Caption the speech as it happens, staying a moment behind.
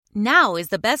Now is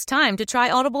the best time to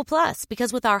try Audible Plus,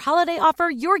 because with our holiday offer,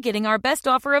 you're getting our best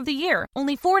offer of the year.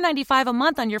 Only $4.95 a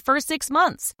month on your first 6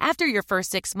 months. After your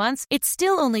first 6 months, it's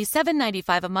still only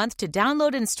 $7.95 a month to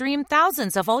download and stream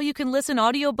thousands of all-you-can-listen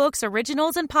audiobooks,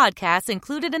 originals, and podcasts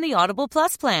included in the Audible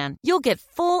Plus plan. You'll get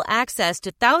full access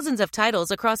to thousands of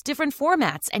titles across different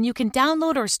formats, and you can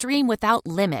download or stream without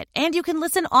limit. And you can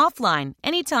listen offline,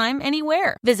 anytime,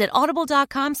 anywhere. Visit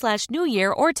audible.com/New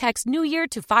Year or text New Year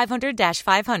to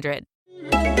 500-500.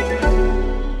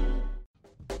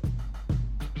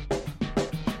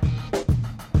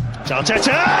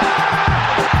 Arteta!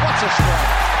 What a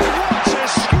strike! What a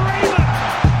screamer!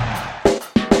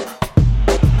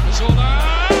 Zola!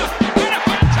 And a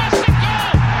fantastic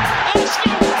goal!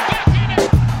 Arsenal back in it!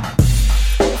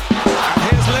 And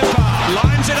here's Limpar,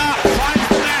 lines it up, finds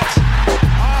the net.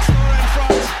 Arsenal in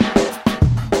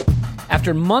front.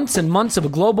 After months and months of a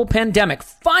global pandemic,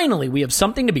 finally we have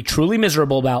something to be truly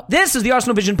miserable about. This is the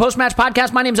Arsenal Vision Post-Match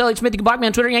Podcast. My name is Elliot Smith. You can block me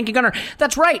on Twitter, Yankee Gunner.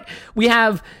 That's right. We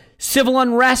have civil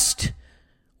unrest.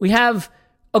 We have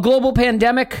a global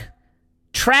pandemic,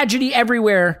 tragedy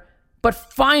everywhere. But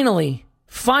finally,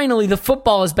 the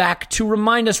football is back to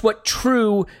remind us what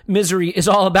true misery is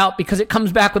all about, because it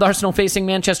comes back with Arsenal facing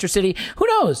Manchester City. Who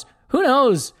knows?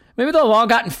 Maybe they'll have all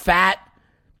gotten fat,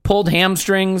 pulled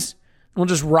hamstrings. We'll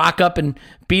just rock up and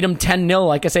beat them 10-0,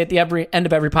 like I say at the end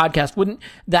of every podcast. Wouldn't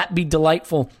that be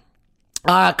delightful?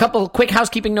 A couple of quick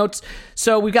housekeeping notes.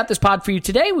 So we've got this pod for you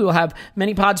today. We will have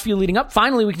many pods for you leading up.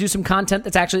 Finally, we can do some content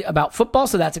that's actually about football,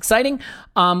 so that's exciting.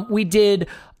 We did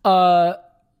a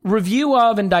review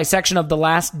of and dissection of The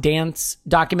Last Dance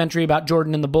documentary about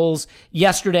Jordan and the Bulls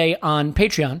yesterday on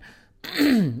Patreon.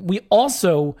 We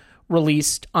also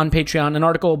released on Patreon an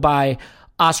article by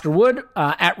Oscar Wood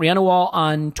at Rienawall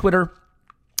on Twitter.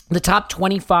 The top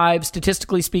 25,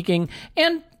 statistically speaking,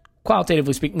 and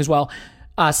qualitatively speaking as well,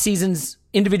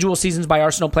 individual seasons by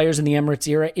Arsenal players in the Emirates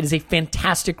era. It is a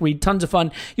fantastic read, tons of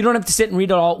fun. You don't have to sit and read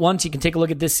it all at once. You can take a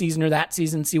look at this season or that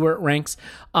season, see where it ranks.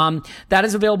 That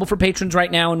is available for patrons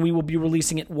right now, and we will be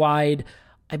releasing it wide,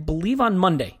 I believe on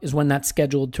Monday is when that's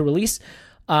scheduled to release.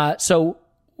 So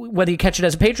whether you catch it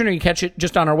as a patron or you catch it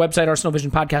just on our website,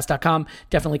 arsenalvisionpodcast.com,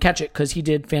 definitely catch it, because he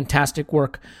did fantastic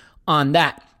work on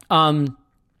that.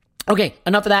 Okay,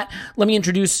 enough of that. Let me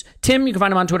introduce Tim. You can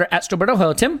find him on Twitter at Stoberto.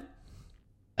 Hello, Tim.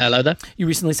 Hello there. You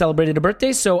recently celebrated a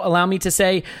birthday, so allow me to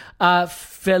say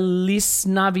Feliz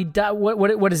Navidad.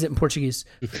 What is it in Portuguese?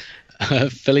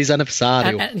 Feliz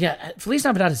Aniversario. Feliz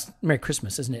Navidad is Merry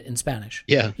Christmas, isn't it, in Spanish?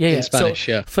 Yeah. In Spanish,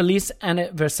 so, Feliz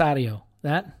Aniversario.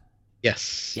 That?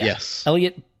 Yes. Yeah. Yes.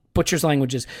 Elliot butchers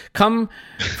languages. Come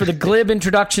for the glib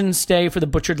introduction, stay for the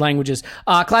butchered languages.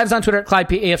 Clive's on Twitter at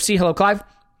ClivePAFC. Hello, Clive.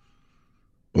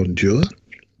 Bonjour.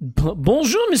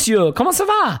 Bonjour, monsieur. Comment ça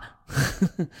va?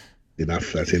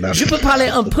 That's enough. Je peux parler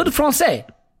un peu de français.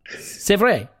 C'est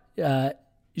vrai.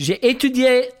 J'ai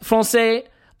étudié français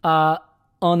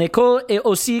en école et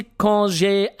aussi quand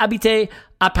j'ai habité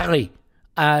à Paris.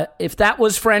 If that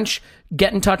was French,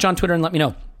 get in touch on Twitter and let me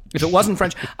know. If it wasn't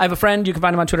French, I have a friend. You can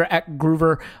find him on Twitter at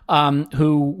Groover,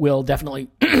 who will definitely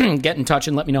get in touch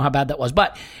and let me know how bad that was.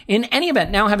 But in any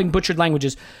event, now having butchered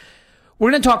languages, we're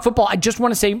going to talk football. I just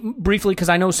want to say briefly, because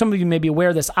I know some of you may be aware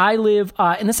of this, I live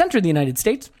in the center of the United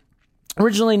States.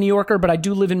 Originally a New Yorker, but I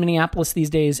do live in Minneapolis these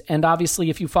days. And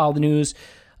obviously, if you follow the news,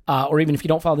 or even if you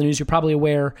don't follow the news, you're probably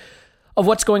aware of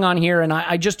what's going on here. And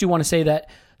I just do want to say that,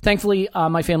 thankfully,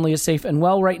 my family is safe and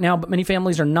well right now, but many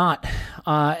families are not.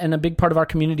 And a big part of our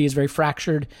community is very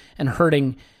fractured and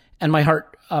hurting. And my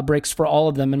heart breaks for all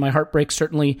of them. And my heart breaks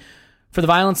certainly for the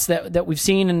violence that we've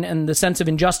seen and the sense of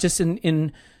injustice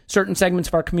in certain segments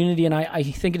of our community. And I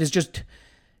think it is just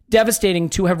devastating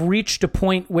to have reached a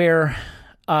point where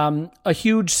a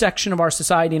huge section of our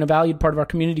society and a valued part of our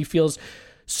community feels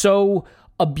so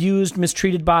abused,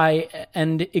 mistreated by,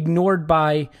 and ignored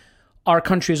by our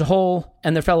country as a whole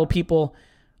and their fellow people,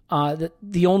 that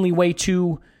the only way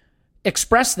to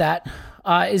express that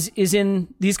is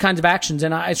in these kinds of actions.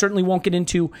 And I certainly won't get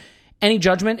into any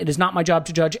judgment. It is not my job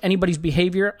to judge anybody's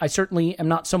behavior. I certainly am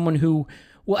not someone who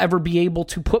will ever be able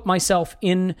to put myself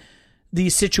in the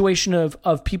situation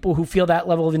of people who feel that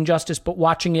level of injustice, but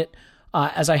watching it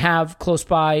as I have close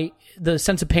by, the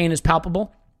sense of pain is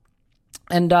palpable.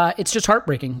 And it's just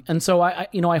heartbreaking. And so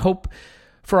I hope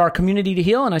for our community to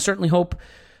heal, and I certainly hope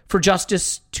for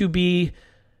justice to be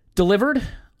delivered.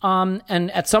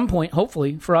 And at some point,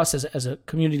 hopefully, for us as a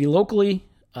community locally,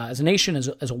 as a nation, as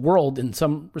a world, in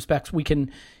some respects, we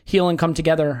can heal and come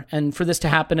together. And for this to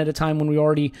happen at a time when we're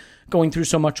already going through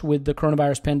so much with the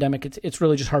coronavirus pandemic, it's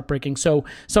really just heartbreaking. So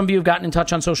some of you have gotten in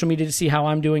touch on social media to see how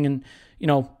I'm doing, and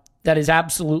that is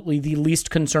absolutely the least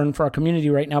concern for our community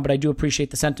right now, but I do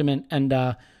appreciate the sentiment, and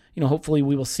hopefully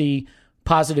we will see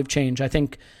positive change. I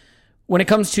think when it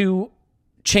comes to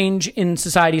change in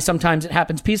society, sometimes it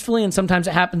happens peacefully and sometimes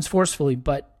it happens forcefully,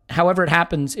 but however it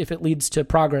happens, if it leads to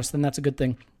progress, then that's a good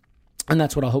thing. And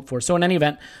that's what I'll hope for. So in any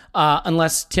event,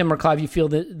 unless Tim or Clive, you feel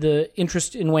the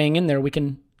interest in weighing in there, we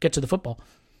can get to the football.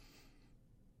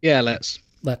 Yeah, let's.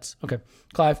 Okay.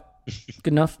 Clive,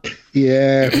 good enough?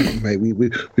 Yeah, mate,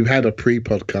 we've had a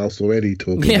pre-podcast already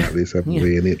talking about this, haven't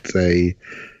we? And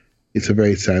it's a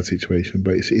very sad situation,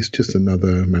 but it's just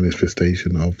another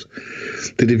manifestation of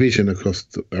the division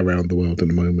around the world at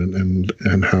the moment,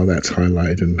 and how that's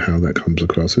highlighted and how that comes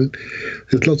across.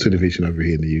 There's lots of division over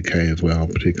here in the UK as well,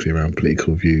 particularly around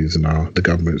political views and the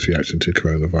government's reaction to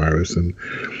coronavirus. And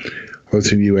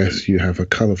also in the US, you have a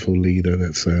colourful leader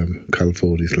that's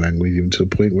colourful with his language, even to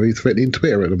the point where he's threatening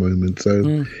Twitter at the moment.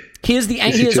 So. He is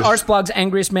Arsblog's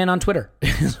angriest man on Twitter.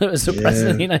 As the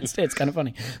president of the United States, kind of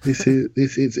funny. This has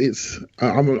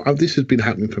been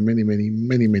happening for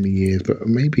many years, but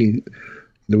maybe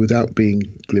without being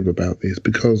glib about this,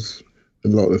 because a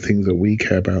lot of the things that we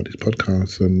care about, this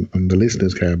podcast and the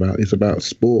listeners care about, is about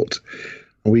sport.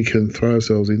 And we can throw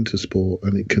ourselves into sport,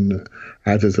 and it can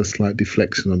add as a slight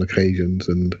deflection on occasions.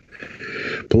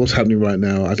 But what's happening right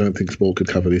now, I don't think sport could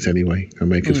cover this anyway and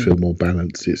make us feel more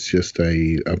balanced. It's just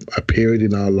a period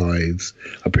in our lives,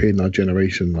 a period in our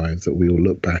generation lives that we will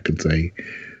look back and say,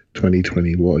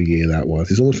 2020, what a year that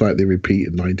was. It's almost like they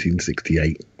repeated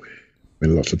 1968.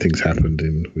 When lots of things happened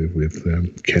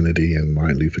with Kennedy and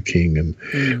Martin Luther King and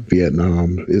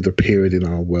Vietnam. It's a period in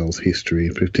our world's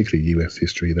history, particularly US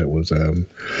history, that was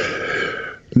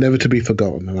never to be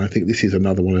forgotten. And I think this is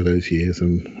another one of those years,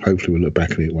 and hopefully we'll look back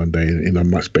at it one day in a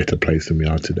much better place than we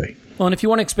are today. Well, and if you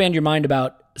want to expand your mind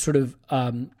about sort of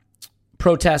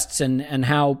protests and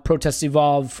how protests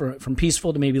evolve from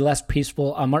peaceful to maybe less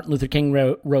peaceful, Martin Luther King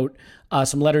wrote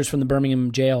some letters from the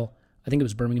Birmingham jail. I think it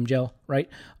was Birmingham jail, right?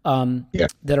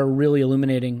 That are really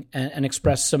illuminating and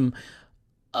express some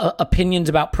opinions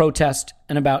about protest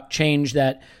and about change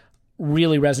that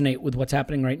really resonate with what's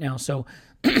happening right now. So,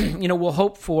 we'll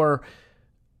hope for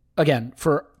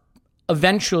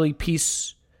eventually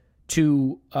peace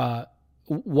to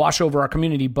wash over our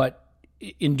community, but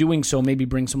in doing so, maybe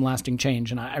bring some lasting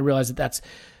change. And I realize that that's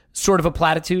sort of a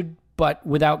platitude, but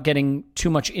without getting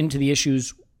too much into the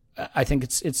issues, I think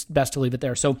it's best to leave it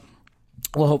there. So,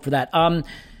 we'll hope for that.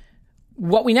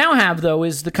 What we now have, though,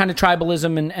 is the kind of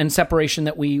tribalism and separation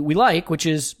that we like, which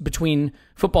is between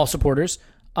football supporters.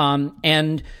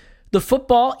 And the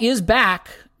football is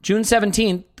back June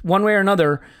 17th, one way or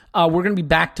another. We're going to be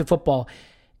back to football.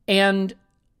 And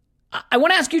I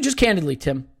want to ask you just candidly,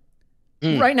 Tim,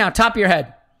 right now, top of your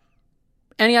head,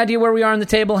 any idea where we are on the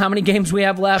table? How many games we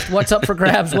have left? What's up for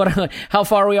grabs? How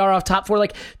far we are off top four?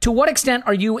 Like, to what extent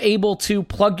are you able to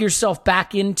plug yourself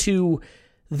back into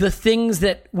the things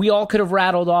that we all could have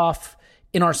rattled off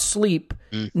in our sleep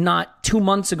not 2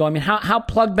 months ago? I mean, how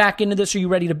plugged back into this are you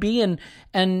ready to be?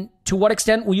 And to what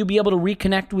extent will you be able to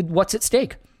reconnect with what's at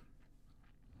stake?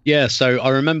 Yeah, so I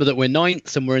remember that we're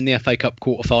 9th and we're in the FA Cup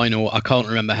quarter-final. I can't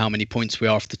remember how many points we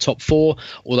are off the top 4,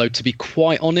 although to be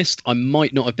quite honest, I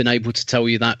might not have been able to tell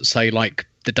you that, say, like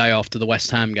the day after the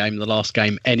West Ham game, the last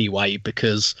game anyway,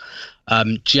 because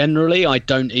generally I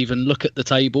don't even look at the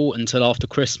table until after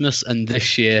Christmas, and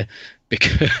this year,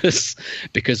 because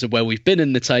of where we've been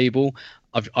in the table,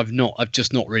 I've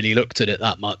just not really looked at it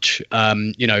that much.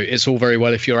 It's all very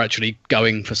well if you're actually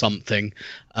going for something,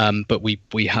 but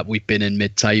we've been in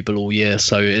mid-table all year,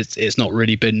 so it's not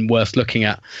really been worth looking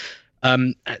at.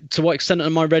 To what extent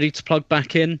am I ready to plug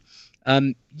back in?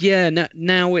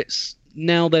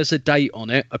 Now there's a date on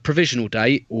it, a provisional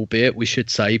date, albeit we should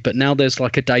say, but now there's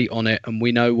like a date on it, and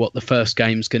we know what the first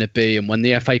game's going to be, and when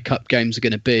the FA Cup games are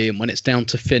going to be, and when it's down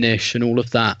to finish, and all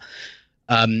of that.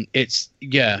 And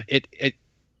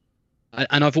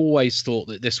I've always thought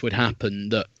that this would happen,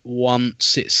 that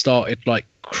once it started like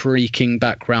creaking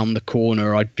back round the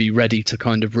corner, I'd be ready to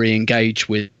kind of re-engage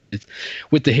with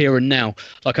the here and now.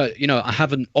 Like, I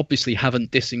haven't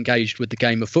disengaged with the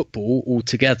game of football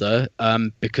altogether,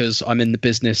 because I'm in the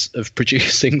business of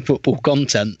producing football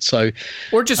content. So,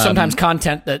 or just sometimes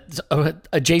content that's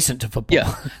adjacent to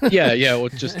football. Yeah, or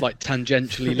just like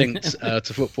tangentially linked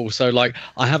to football. So like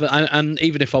I haven't, and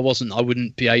even if I wasn't, I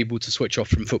wouldn't be able to switch off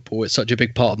from football. It's such a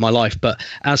big part of my life. But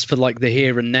as for like the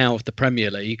here and now of the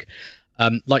Premier League,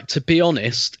 like, to be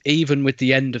honest, even with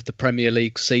the end of the Premier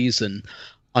League season,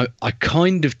 I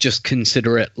kind of just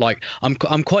consider it like I'm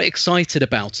quite excited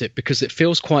about it because it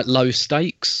feels quite low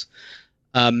stakes.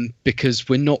 because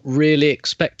we're not really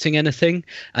expecting anything.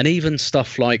 And even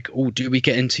stuff like, do we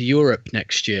get into Europe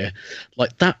next year?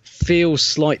 Like, that feels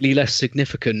slightly less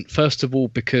significant. First of all,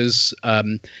 because,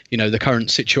 the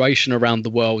current situation around the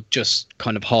world just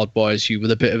kind of hardwires you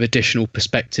with a bit of additional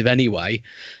perspective anyway.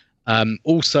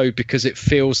 Also because it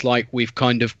feels like we've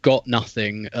kind of got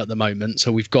nothing at the moment,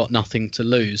 so we've got nothing to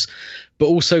lose. But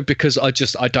also because I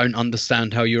don't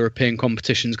understand how European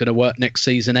competition is going to work next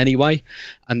season anyway.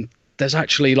 And there's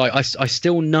actually, like, I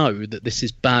still know that this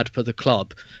is bad for the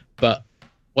club, but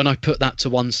when I put that to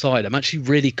one side, I'm actually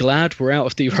really glad we're out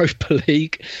of the Europa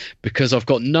League, because I've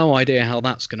got no idea how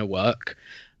that's going to work.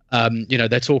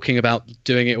 They're talking about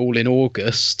doing it all in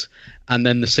August and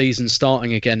then the season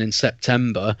starting again in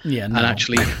September. And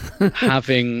actually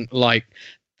having like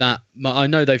that. I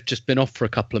know they've just been off for a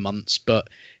couple of months, but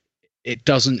it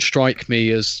doesn't strike me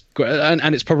as,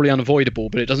 and it's probably unavoidable,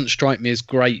 but it doesn't strike me as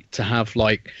great to have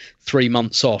like 3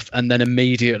 months off and then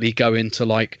immediately go into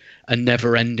like a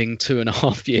never ending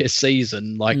 2.5 year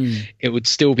season. Like it would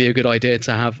still be a good idea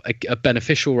to have a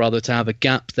beneficial rather to have a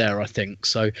gap there, I think.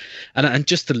 So, and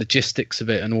just the logistics of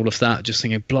it and all of that, just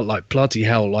thinking like bloody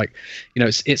hell, like,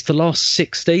 it's the last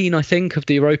 16, I think, of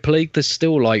the Europa League. There's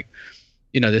still like,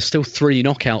 there's still 3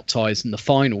 knockout ties in the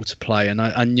final to play, and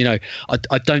I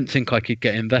don't think I could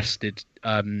get invested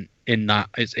in that.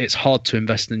 It's hard to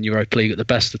invest in the Europa League at the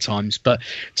best of times, but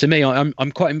to me,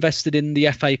 I'm quite invested in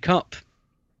the FA Cup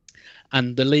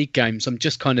and the league games. I'm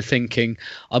just kind of thinking,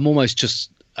 I'm almost just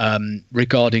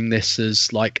regarding this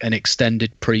as like an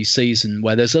extended pre-season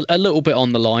where there's a little bit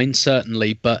on the line,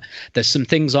 certainly, but there's some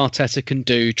things Arteta can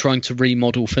do trying to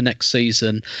remodel for next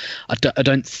season. I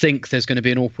don't think there's going to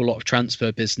be an awful lot of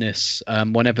transfer business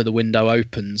whenever the window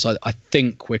opens. I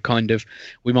think we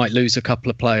might lose a couple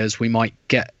of players. We might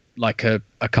get like a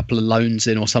couple of loans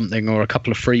in or something, or a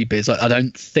couple of freebies. I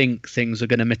don't think things are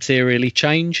going to materially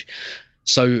change.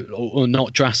 So, or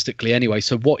not drastically anyway.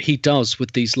 So what he does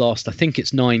with these last, I think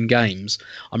it's 9 games,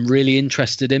 I'm really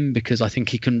interested in, because I think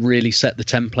he can really set the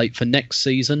template for next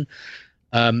season.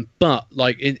 But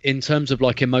like in terms of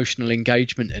like emotional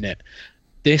engagement in it,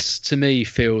 this to me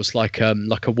feels like a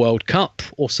World Cup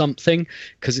or something,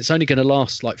 because it's only going to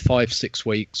last like 5-6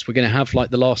 weeks. We're going to have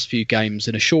like the last few games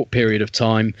in a short period of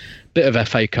time, bit of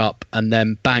FA Cup, and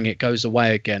then bang, it goes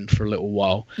away again for a little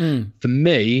while. For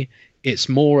me, it's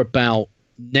more about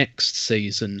next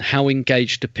season. How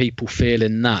engaged do people feel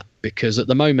in that? Because at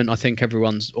the moment, I think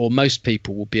most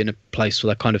people will be in a place where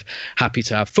they're kind of happy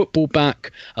to have football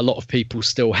back. A lot of people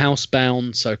still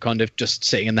housebound, so kind of just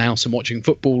sitting in the house and watching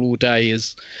football all day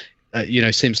is,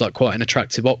 seems like quite an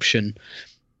attractive option.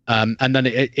 And then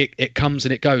it comes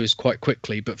and it goes quite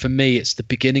quickly. But for me, it's the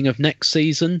beginning of next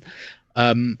season.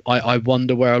 I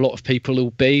wonder where a lot of people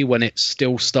will be when it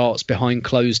still starts behind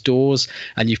closed doors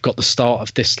and you've got the start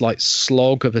of this like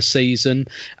slog of a season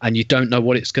and you don't know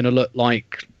what it's going to look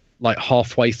like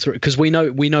halfway through, because we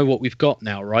know what we've got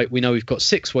now, right? We know we've got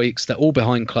 6 weeks. They're all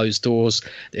behind closed doors.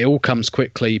 It all comes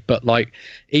quickly. But like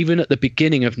even at the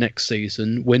beginning of next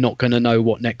season, we're not going to know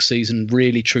what next season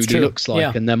really truly looks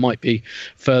like, and there might be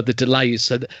further delays.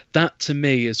 So that to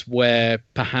me is where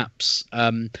perhaps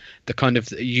the kind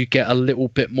of you get a little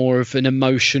bit more of an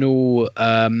emotional,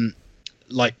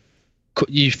 like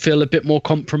you feel a bit more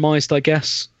compromised, I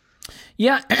guess.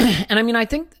 Yeah, and I mean, I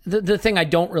think the thing I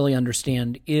don't really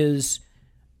understand is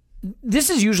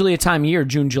this is usually a time of year,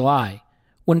 June, July,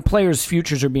 when players'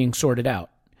 futures are being sorted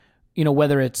out.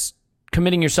 Whether it's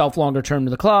committing yourself longer term to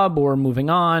the club or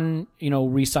moving on,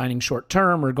 re-signing short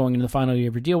term or going into the final year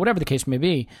of your deal, whatever the case may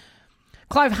be.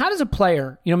 Clive, how does a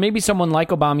player, maybe someone like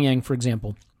Aubameyang, for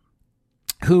example,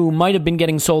 who might have been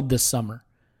getting sold this summer,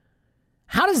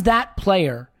 how does that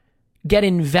player get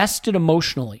invested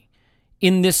emotionally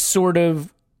in this sort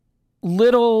of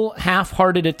little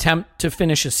half-hearted attempt to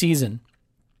finish a season,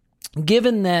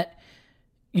 given that,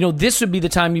 this would be the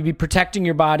time you'd be protecting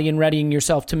your body and readying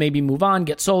yourself to maybe move on,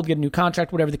 get sold, get a new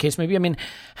contract, whatever the case may be? I mean,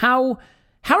 how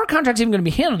are contracts even going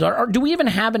to be handled? Or do we even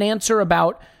have an answer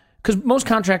about, because most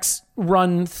contracts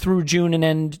run through June and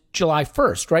end July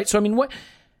 1st, right? So, I mean,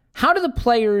 how do the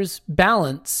players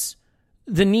balance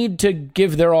the need to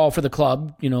give their all for the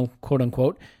club, quote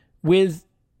unquote, with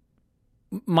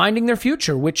minding their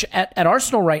future, which at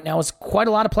Arsenal right now is quite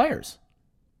a lot of players?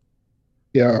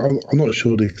 Yeah, I'm not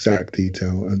sure the exact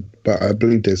detail, but I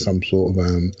believe there's some sort of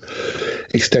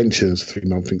extensions,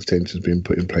 3-month extensions being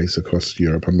put in place across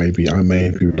Europe. I may be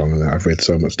wrong on that. I've read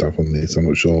so much stuff on this. I'm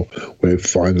not sure where it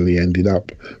finally ended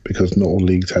up, because not all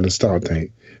leagues had a start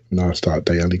date. And our start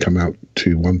date only come out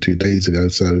 2 days ago.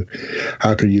 So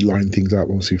how can you line things up?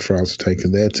 Obviously, France have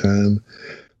taken their turn.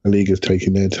 The league is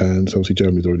taking their turns. Obviously,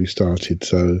 Germany's already started,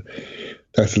 so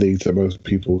that's the league that most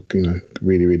people,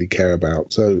 really, really care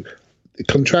about. So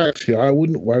contractually, I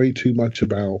wouldn't worry too much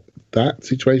about that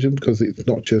situation because it's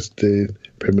not just the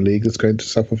Premier League that's going to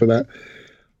suffer for that.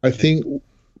 I think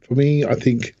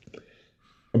Aubameyang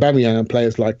and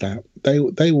players like that,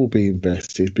 they will be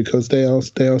invested because they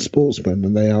are sportsmen,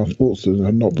 and they are sportsmen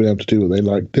and not being able to do what they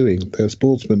like doing. They're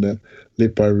sportsmen that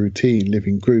live by routine, live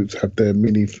in groups, have their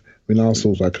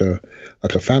Arsenal's like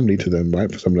a family to them,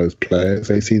 right? For some of those players,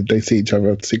 they see each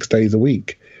other 6 days a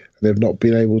week. They've not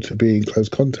been able to be in close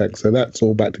contact. So that's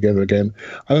all back together again.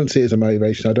 I don't see it as a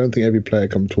motivation. I don't think every player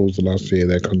come towards the last year of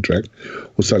their contract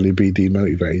will suddenly be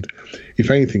demotivated. If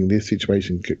anything, this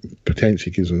situation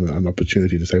potentially gives them an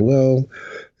opportunity to say, well,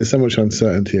 there's so much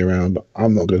uncertainty around,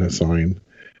 I'm not going to sign.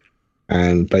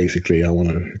 And basically, I want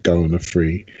to go on a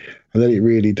free. And then it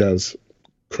really does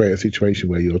create a situation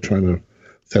where you're trying to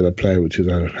sell a player which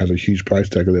had a huge price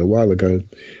tag a little while ago,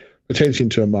 potentially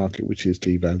into a market which is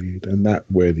devalued, and that's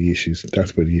where the issues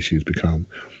become.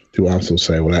 Do Arsenal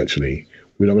say, well, actually,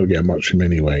 we're not going to get much from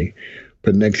him anyway,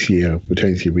 but next year,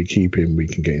 potentially, if we keep him, we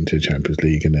can get into the Champions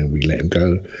League, and then we let him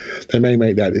go. They may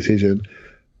make that decision.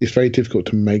 It's very difficult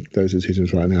to make those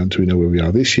decisions right now until we know where we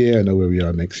are this year and know where we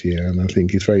are next year, and I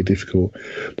think it's very difficult.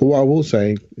 But what I will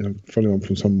say, following on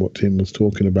from some of what Tim was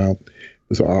talking about,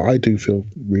 so I do feel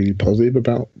really positive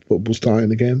about football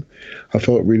starting again. I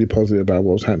felt really positive about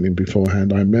what was happening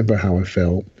beforehand. I remember how I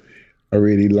felt. I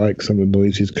really like some of the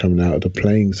noises coming out of the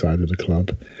playing side of the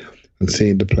club and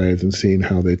seeing the players and seeing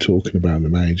how they're talking about the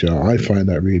manager. I find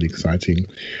that really exciting.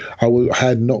 I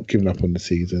had not given up on the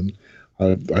season.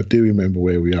 I do remember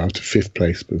where we are to 5th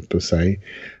place per se. And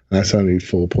that's only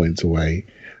 4 points away.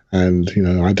 And,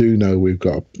 I do know we've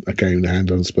got a game in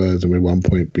hand on Spurs and we're 1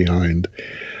 point behind.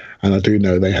 And I do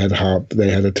know they had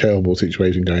a terrible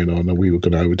situation going on, and we were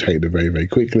going to overtake them very, very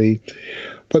quickly.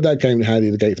 But that game had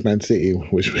it against Man City,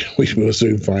 which we will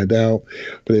soon find out.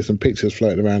 But there's some pictures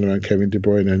floating around Kevin De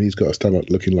Bruyne, and he's got a stomach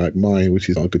looking like mine, which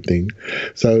is not a good thing.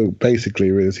 So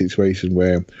basically, we're in a situation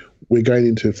where we're going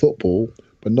into football,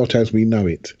 but not as we know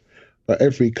it. But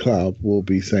every club will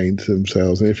be saying to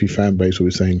themselves, and every fan base will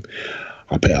be saying,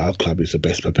 I bet our club is the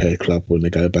best prepared club when they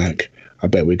go back. I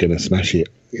bet we're going to smash it.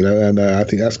 And I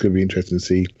think that's going to be interesting to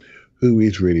see who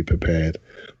is really prepared,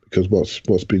 because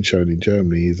what's been shown in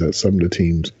Germany is that some of the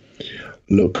teams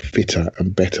look fitter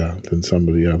and better than some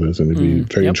of the others, and it'll be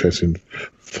very interesting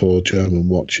for German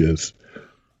watchers.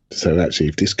 So actually,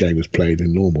 if this game was played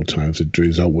in normal times, the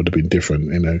result would have been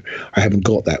different. I haven't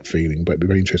got that feeling, but it'll be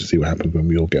very interesting to see what happens when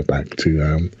we all get back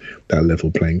to that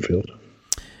level playing field.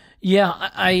 Yeah,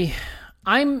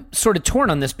 I'm sort of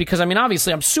torn on this because,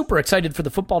 obviously I'm super excited for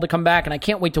the football to come back and I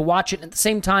can't wait to watch it. And at the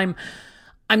same time,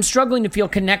 I'm struggling to feel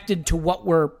connected to what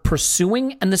we're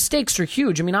pursuing, and the stakes are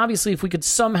huge. Obviously, if we could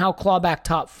somehow claw back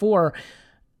top 4,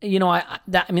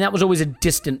 that was always a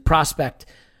distant prospect,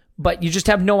 but you just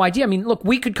have no idea. Look,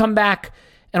 we could come back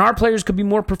and our players could be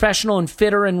more professional and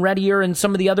fitter and readier, and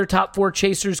some of the other top 4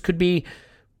 chasers could be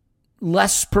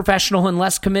less professional and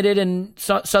less committed, and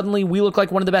suddenly we look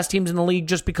like one of the best teams in the league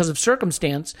just because of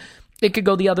circumstance. It could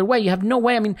go the other way. You have no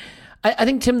way. I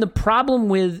think, Tim, the problem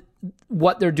with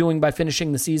what they're doing by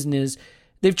finishing the season is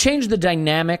they've changed the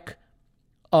dynamic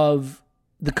of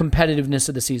the competitiveness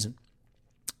of the season.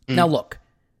 Now, look,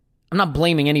 I'm not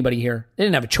blaming anybody here. They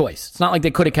didn't have a choice. It's not like they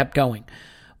could have kept going.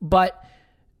 But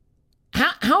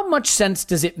how much sense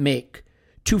does it make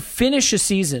to finish a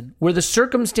season where the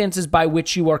circumstances by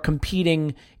which you are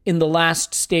competing in the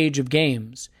last stage of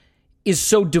games is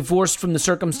so divorced from the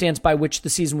circumstance by which the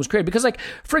season was created? Because,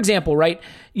 for example, right,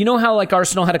 you know how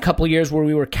Arsenal had a couple of years where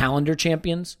we were calendar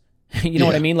champions? You know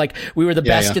what I mean? We were the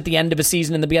best at the end of a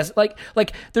season and the best.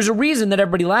 There's a reason that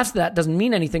everybody laughs at that. Doesn't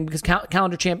mean anything because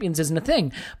calendar champions isn't a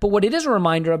thing. But what it is a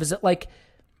reminder of is that,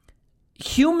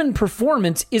 human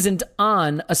performance isn't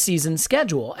on a season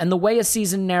schedule. And the way a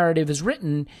season narrative is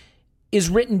written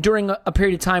during a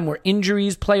period of time where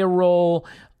injuries play a role,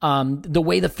 the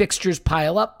way the fixtures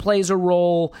pile up plays a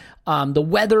role, the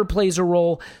weather plays a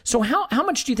role. So how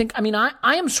much do you think,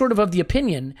 I am sort of the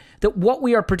opinion that what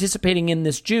we are participating in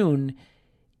this June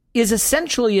is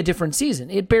essentially a different season.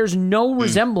 It bears no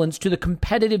resemblance to the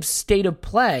competitive state of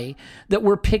play that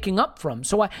we're picking up from.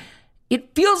 So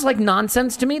it feels like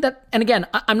nonsense to me that, and again,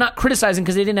 I'm not criticizing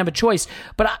because they didn't have a choice,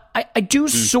 but I do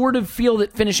sort of feel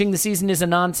that finishing the season is a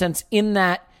nonsense in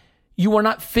that you are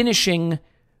not finishing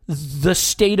the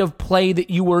state of play that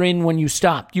you were in when you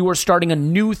stopped. You are starting a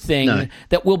new thing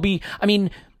that will be,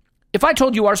 if I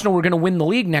told you Arsenal were going to win the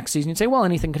league next season, you'd say, well,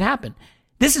 anything could happen.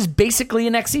 this is basically a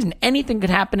next season. Anything could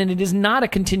happen, and it is not a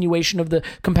continuation of the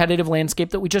competitive landscape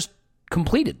that we just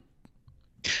completed.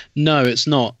 No, it's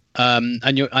not. And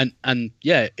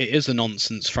yeah, it is a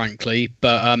nonsense, frankly,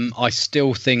 but I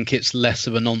still think it's less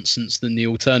of a nonsense than the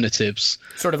alternatives.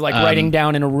 Sort of like writing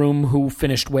down in a room who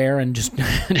finished where and just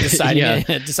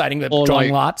deciding that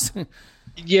drawing lots.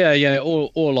 Yeah,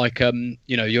 or like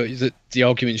the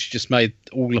arguments you just made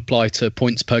all apply to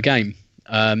points per game.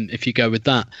 If you go with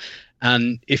that,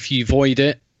 and if you void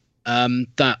it,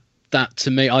 that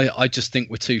to me, I just think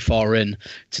we're too far in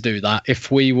to do that. If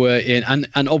we were in,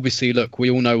 and obviously, look, we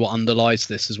all know what underlies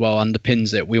this as well,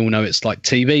 underpins it. We all know it's like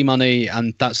TV money,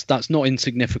 and that's not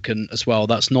insignificant as well.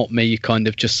 That's not me kind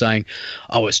of just saying,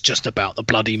 oh, it's just about the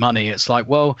bloody money. It's like,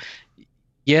 well,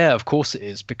 yeah, of course it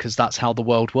is, because that's how the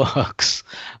world works.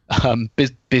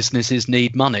 Businesses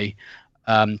need money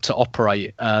to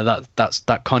operate.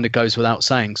 That kind of goes without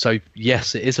saying. So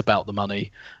yes, it is about the money.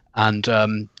 And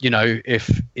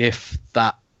if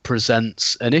that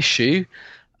presents an issue,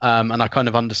 and I kind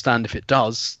of understand if it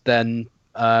does, then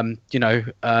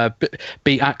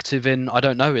be active in, I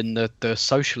don't know, in the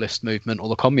socialist movement or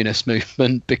the communist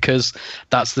movement, because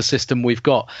that's the system we've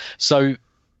got. So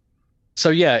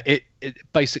yeah, it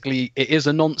basically it is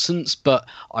a nonsense, but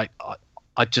I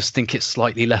just think it's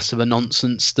slightly less of a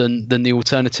nonsense than the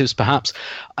alternatives, perhaps.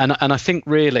 And I think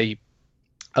really,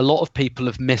 a lot of people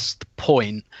have missed the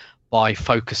point by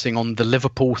focusing on the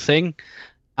Liverpool thing.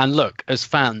 And look, as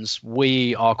fans,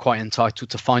 we are quite entitled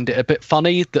to find it a bit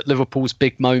funny that Liverpool's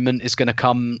big moment is going to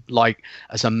come like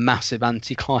as a massive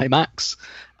anticlimax.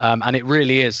 And it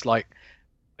really is. Like,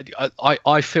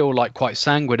 I feel like quite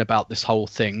sanguine about this whole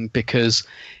thing, because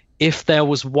if there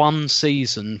was one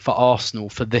season for Arsenal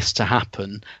for this to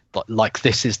happen, like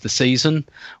this is the season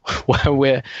where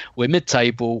we're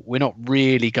mid-table, we're not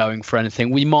really going for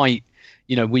anything. We might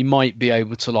be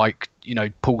able to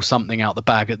pull something out the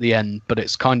bag at the end, but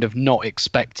it's kind of not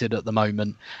expected at the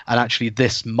moment. And actually,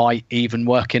 this might even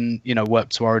work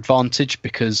to our advantage,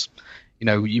 because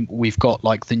we've got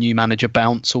like the new manager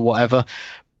bounce or whatever.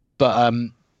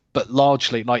 But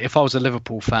largely, like, if I was a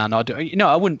Liverpool fan,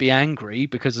 I wouldn't be angry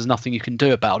because there's nothing you can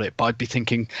do about it. But I'd be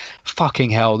thinking, fucking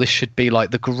hell, this should be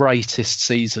like the greatest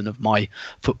season of my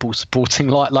football supporting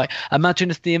life. Like,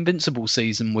 imagine if the Invincible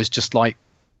season was just like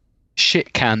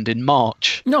shit canned in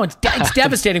March. No, it's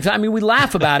devastating. I mean, we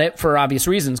laugh about it for obvious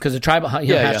reasons because of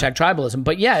hashtag tribalism.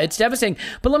 But yeah, it's devastating.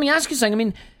 But let me ask you something. I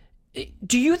mean,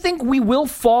 do you think we will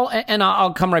fall, and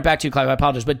I'll come right back to you, Clive, I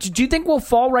apologize, but do you think we'll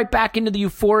fall right back into the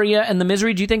euphoria and the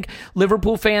misery? Do you think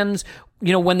Liverpool fans,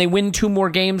 when they win 2 more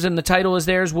games and the title is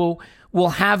theirs, will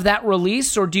have that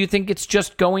release, or do you think it's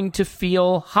just going to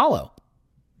feel hollow?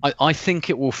 I think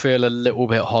it will feel a little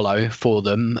bit hollow for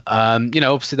them.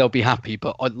 Obviously they'll be happy,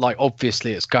 but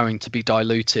obviously it's going to be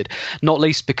diluted, not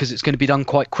least because it's going to be done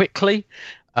quite quickly.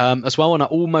 As well, and I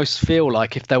almost feel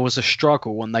like if there was a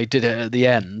struggle and they did it at the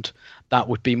end, that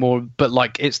would be more. But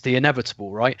it's the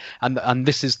inevitable, right? And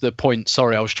this is the point.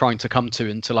 Sorry, I was trying to come to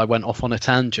until I went off on a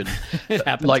tangent.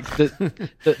 Like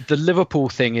the Liverpool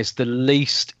thing is the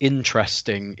least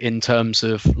interesting in terms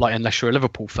of unless you're a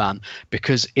Liverpool fan,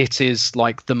 because it is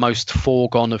like the most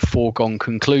foregone of foregone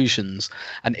conclusions.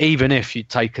 And even if you'd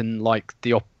taken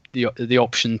the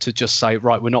option to just say,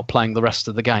 right, we're not playing the rest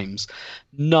of the games,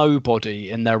 nobody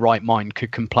in their right mind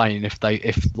could complain if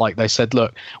they said,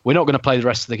 look, we're not going to play the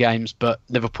rest of the games, but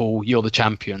Liverpool, you're the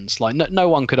champions. Like no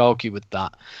one could argue with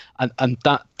that. And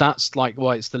that's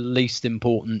why it's the least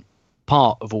important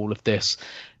part of all of this.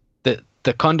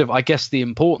 The kind of, I guess the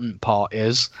important part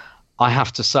is, I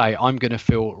have to say, I'm going to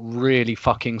feel really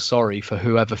fucking sorry for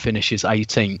whoever finishes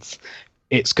 18th.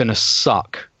 It's going to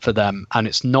suck for them, and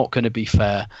it's not going to be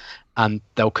fair, and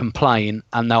they'll complain,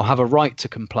 and they'll have a right to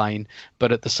complain,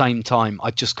 but at the same time,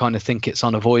 I just kind of think it's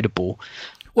unavoidable.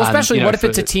 Well, especially what if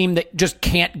it's a team that just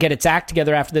can't get its act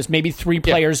together after this? Maybe 3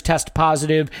 players test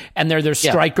positive, and they're their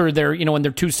striker, and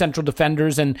they're 2 central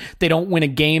defenders, and they don't win a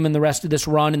game in the rest of this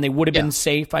run, and they would have been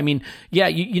safe. I mean,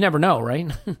 you never know,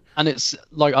 right? And it's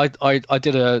like I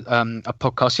did a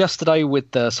podcast yesterday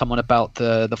with someone about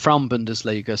the Frauen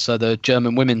Bundesliga, so the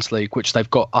German Women's League, which they've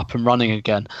got up and running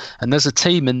again, and there's a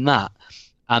team in that.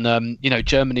 And,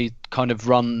 Germany kind of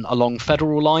run along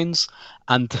federal lines,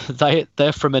 and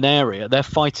they're from an area, they're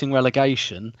fighting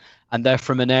relegation, and they're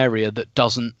from an area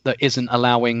that isn't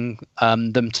allowing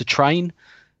them to train,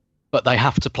 but they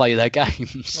have to play their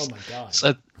games. Oh my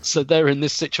God. So they're in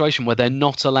this situation where they're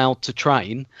not allowed to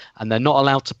train and they're not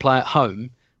allowed to play at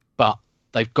home, but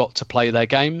they've got to play their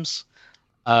games.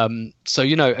 So,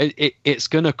 it's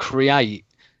going to create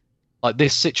like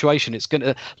this situation. It's going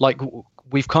to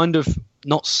we've kind of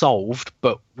not solved,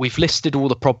 but we've listed all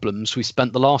the problems. We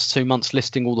spent the last 2 months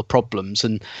listing all the problems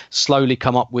and slowly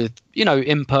come up with,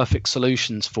 imperfect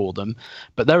solutions for them.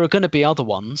 But there are going to be other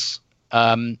ones,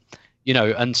 and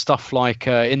stuff like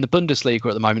in the Bundesliga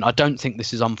at the moment. I don't think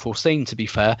this is unforeseen, to be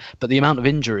fair, but the amount of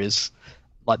injuries,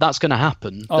 like, that's going to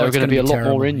happen. There are going to be a lot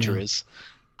more injuries,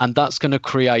 and that's going to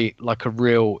create like a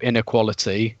real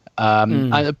inequality.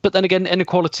 But then again,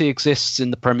 inequality exists in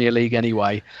the Premier League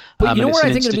anyway. But you know where it's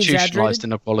I think it'll be exaggerated?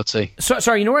 Inequality.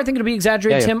 Sorry, you know where I think it'll be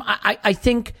exaggerated, Tim? I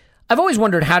think I've always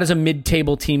wondered, how does a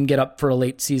mid-table team get up for a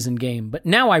late season game? But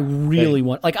now I really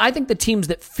want, I think the teams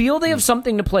that feel they have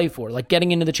something to play for, like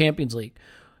getting into the Champions League,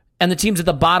 and the teams at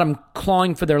the bottom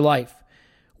clawing for their life,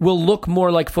 will look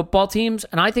more like football teams,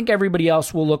 and I think everybody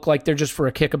else will look like they're just for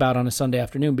a kickabout on a Sunday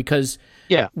afternoon, because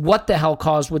what the hell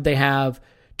cause would they have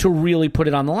to really put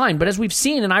it on the line? But as we've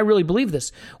seen, and I really believe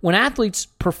this, when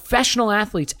professional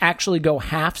athletes actually go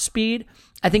half speed,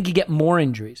 I think you get more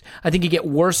injuries. I think you get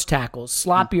worse tackles,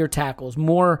 sloppier tackles,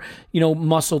 more,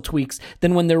 muscle tweaks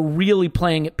than when they're really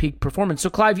playing at peak performance.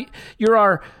 So Clive, you're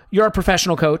our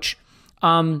professional coach.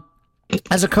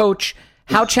 As a coach,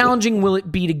 how challenging will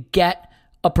it be to get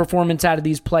a performance out of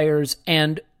these players?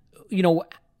 And,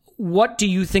 what do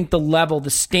you think the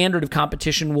standard of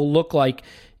competition will look like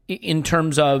in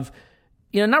terms of,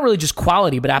 not really just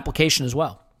quality, but application as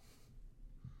well?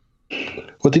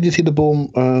 Well, did you see the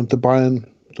Bayern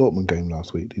Dortmund game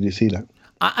last week? Did you see that?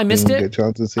 I missed it. Get a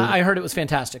chance to see it? I heard it was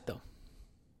fantastic, though.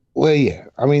 Well, yeah.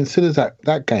 I mean, as soon as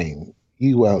that game,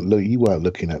 you weren't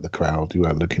looking at the crowd. You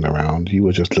weren't looking around. You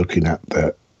were just looking at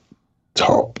the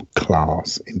top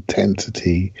class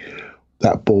intensity,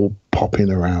 that ball popping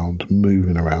around,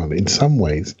 moving around. In some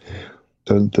ways,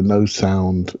 the no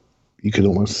sound, you could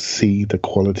almost see the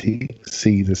quality,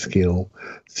 see the skill,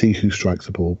 see who strikes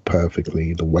the ball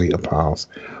perfectly, the way to pass.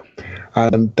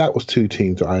 And that was two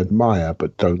teams that I admire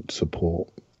but don't support.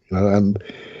 And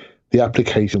the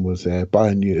application was there.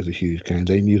 Bayern knew it was a huge game.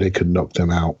 They knew they could knock them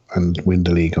out and win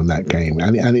the league on that game.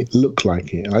 And it looked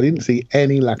like it. And I didn't see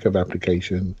any lack of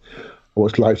application. I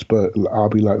watched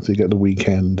RB Leipzig at the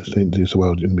weekend. They didn't do so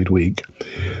well in midweek.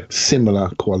 Similar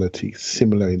quality,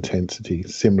 similar intensity,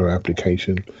 similar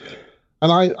application.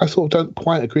 And I sort of don't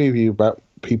quite agree with you about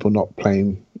people not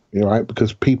playing, right?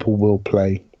 Because people will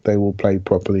play. They will play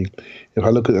properly. If I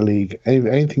look at the league,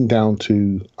 anything down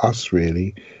to us,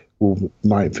 really,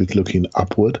 ninth is looking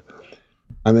upward.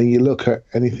 And then you look at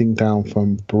anything down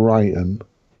from Brighton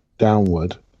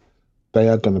downward, they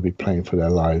are going to be playing for their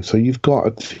lives. So you've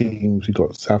got teams, you've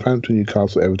got Southampton,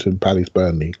 Newcastle, Everton, Palace,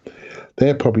 Burnley.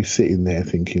 They're probably sitting there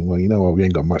thinking, well, you know what, we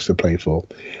ain't got much to play for.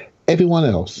 Everyone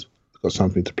else has got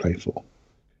something to play for.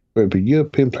 Whether it be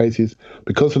European places,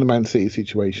 because of the Man City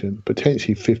situation,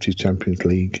 potentially 50th Champions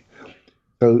League.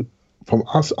 So from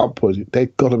us upwards,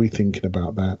 they've got to be thinking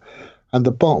about that. And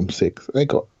the bottom six, they've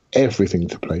got everything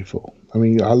to play for. I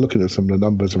mean, I'm looking at some of the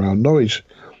numbers around Norwich,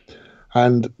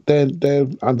 and their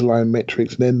underlying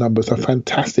metrics and their numbers are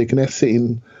fantastic, and they're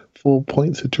sitting 4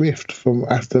 points adrift from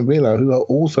Aston Villa, who are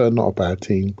also not a bad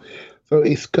team. So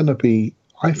it's going to be,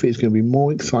 I think it's going to be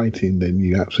more exciting than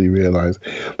you actually realise,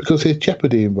 because there's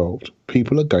jeopardy involved.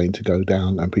 People are going to go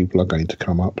down and people are going to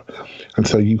come up. And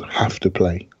so you have to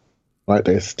play, right?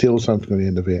 There's still something at the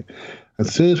end of it.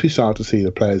 As soon as we start to see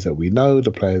the players that we know,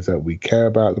 the players that we care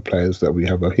about, the players that we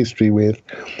have a history with,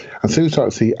 as soon as we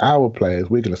start to see our players,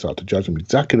 we're going to start to judge them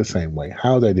exactly the same way.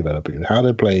 How are they developing? How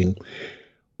they're playing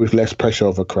with less pressure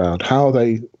of a crowd? How are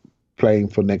they playing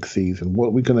for next season? Who are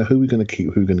we going to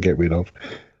keep? Who are we going to get rid of?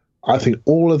 I think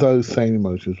all of those same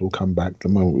emotions will come back the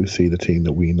moment we see the team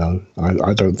that we know.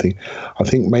 I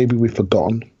think maybe we've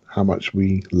forgotten how much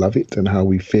we love it and how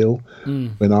we feel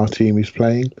when our team is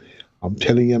playing. I'm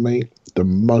telling you, mate, the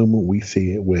moment we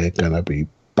see it, we're going to be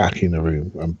back in the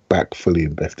room and back fully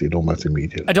invested almost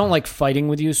immediately. I don't like fighting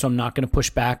with you, so I'm not going to push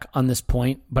back on this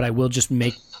point, but I will just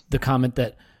make the comment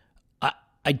that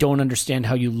I don't understand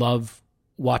how you love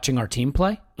watching our team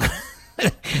play.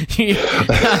 You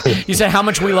said how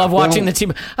much we love watching the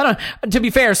team. I don't. To be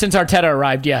fair, since Arteta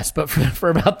arrived, yes, but for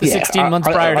about the 16 months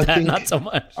prior to that, think, not so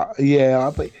much. But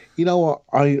you know what?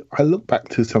 I look back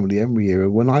to some of the Emery era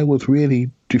when I was really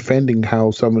defending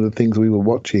how some of the things we were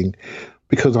watching,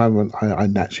 because I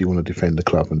naturally want to defend the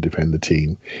club and defend the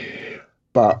team.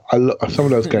 But some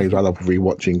of those games, I love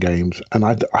rewatching games, and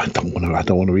I don't want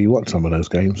to rewatch some of those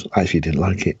games. I actually didn't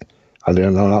like it. I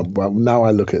don't know. But now I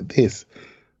look at this.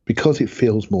 Because it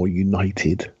feels more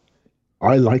united,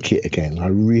 I like it again. I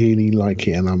really like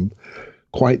it, and I'm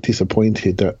quite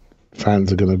disappointed that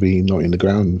fans are going to be not in the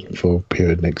ground for a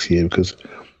period next year, because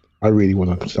I really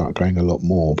want to start going a lot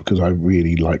more because I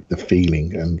really like the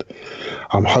feeling, and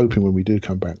I'm hoping when we do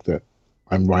come back that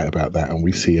I'm right about that, and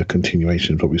we see a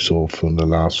continuation of what we saw from the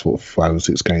last 5 or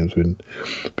 6 games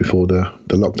before the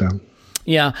lockdown.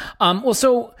 Yeah. Well,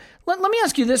 so let me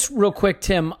ask you this real quick,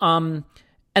 Tim. And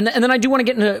then I do want to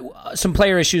get into some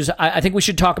player issues. I think we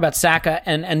should talk about Saka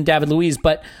and David Luiz.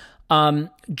 But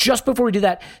just before we do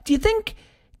that, do you think,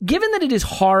 given that it is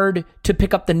hard to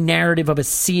pick up the narrative of a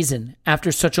season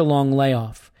after such a long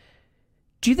layoff,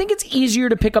 do you think it's easier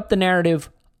to pick up the narrative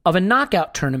of a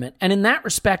knockout tournament? And in that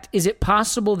respect, is it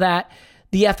possible that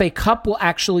the FA Cup will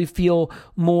actually feel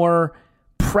more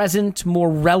present, more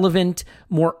relevant,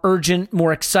 more urgent,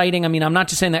 more exciting? I mean, I'm not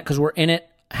just saying that because we're in it.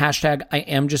 Hashtag I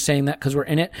am just saying that because we're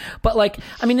in it. But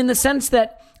in the sense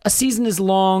that a season is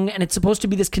long and it's supposed to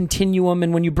be this continuum,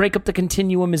 and when you break up the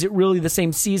continuum, is it really the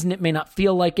same season? It may not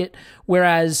feel like it.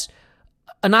 Whereas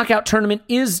a knockout tournament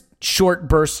is short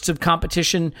bursts of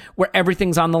competition where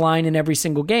everything's on the line in every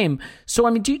single game. So,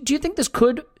 do you think this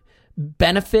could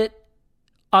benefit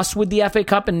us with the FA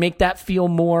Cup and make that feel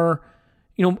more,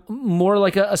 more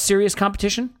like a serious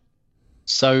competition?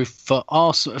 So for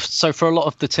a lot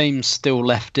of the teams still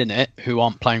left in it who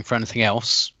aren't playing for anything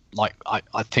else, like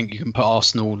I think you can put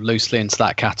Arsenal loosely into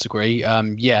that category.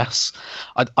 Yes.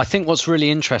 I think what's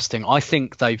really interesting, I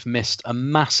think they've missed a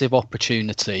massive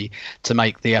opportunity to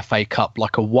make the FA Cup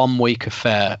like a 1-week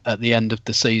affair at the end of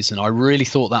the season. I really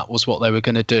thought that was what they were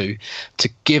going to do, to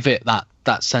give it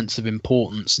that sense of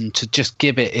importance and to just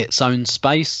give it its own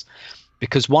space.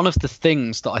 Because one of the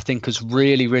things that I think has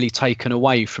really, really taken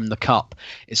away from the Cup,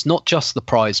 it's not just the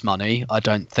prize money, I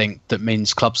don't think, that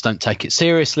means clubs don't take it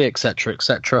seriously, etc.,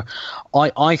 etc.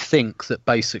 I think that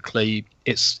basically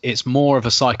it's more of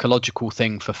a psychological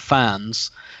thing for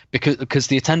fans, because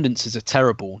the attendances are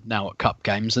terrible now at Cup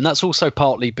games. And that's also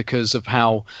partly because of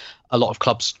how a lot of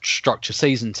clubs structure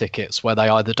season tickets, where they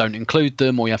either don't include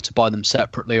them or you have to buy them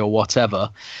separately or whatever.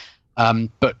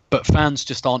 But fans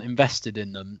just aren't invested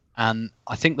in them. And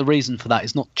I think the reason for that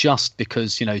is not just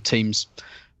because, teams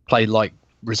play like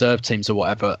reserve teams or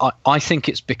whatever. I think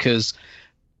it's because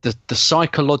the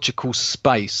psychological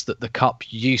space that the Cup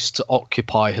used to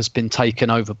occupy has been taken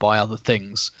over by other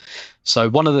things. So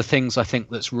one of the things I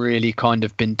think that's really kind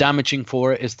of been damaging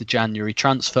for it is the January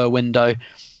transfer window.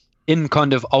 In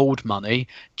kind of old money,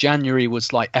 January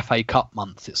was like FA Cup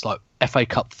month. It's like FA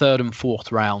Cup 3rd and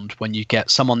 4th round, when you get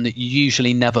someone that you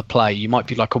usually never play. You might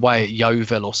be like away at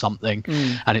Yeovil or something,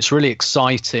 and it's really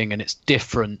exciting and it's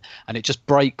different, and it just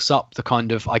breaks up the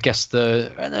kind of, I guess,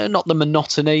 not the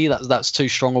monotony, that's too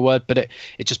strong a word, but it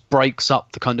just breaks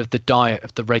up the kind of the diet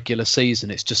of the regular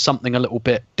season. It's just something a little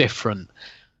bit different.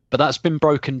 But that's been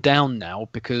broken down now,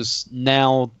 because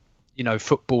now,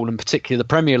 football, and particularly the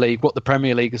Premier League, what the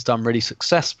Premier League has done really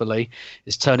successfully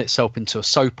is turn itself into a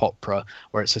soap opera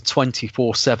where it's a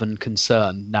 24/7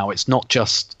 concern. Now it's not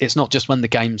just when the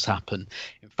games happen.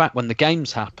 In fact, when the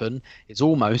games happen, it's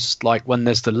almost like when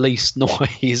there's the least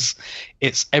noise,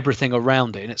 it's everything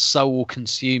around it, and it's so all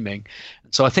consuming.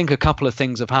 And so I think a couple of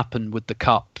things have happened with the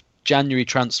Cup. January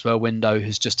transfer window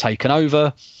has just taken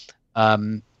over.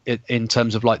 In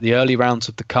terms of like the early rounds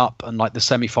of the Cup and like the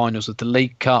semi-finals of the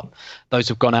League Cup, those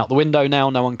have gone out the window now.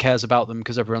 No one cares about them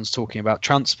because everyone's talking about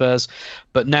transfers.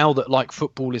 But now that like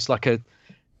football is like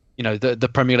the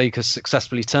Premier League has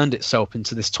successfully turned itself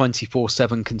into this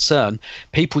 24/7 concern,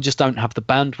 people just don't have the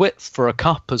bandwidth for a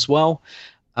Cup as well.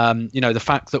 The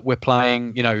fact that we're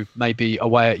playing, maybe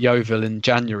away at Yeovil in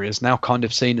January is now kind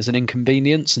of seen as an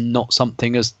inconvenience and not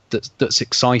something that's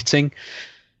exciting.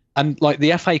 And like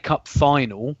the FA Cup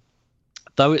final,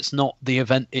 though it's not the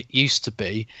event it used to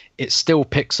be, it still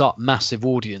picks up massive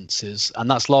audiences.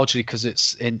 And that's largely because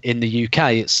it's in the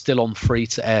UK, it's still on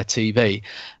free-to-air TV.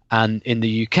 And in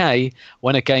the UK,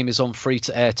 when a game is on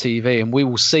free-to-air TV, and we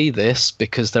will see this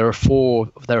because there are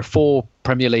four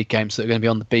Premier League games that are going to be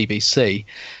on the BBC,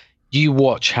 you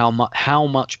watch how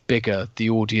much bigger the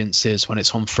audience is when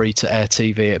it's on free-to-air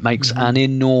TV. It makes an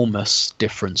enormous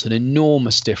difference to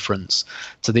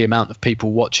the amount of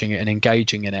people watching it and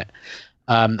engaging in it.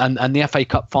 And the FA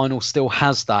Cup final still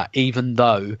has that, even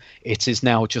though it is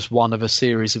now just one of a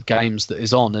series of games that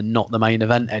is on and not the main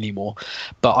event anymore.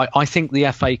 But I think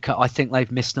the FA Cup, I think they've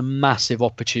missed a massive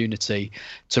opportunity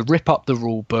to rip up the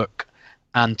rule book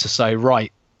and to say,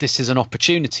 right, this is an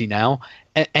opportunity now.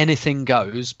 Anything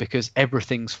goes because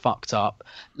everything's fucked up.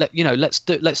 Let's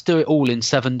do it all in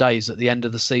 7 days at the end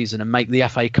of the season and make the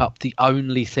FA Cup the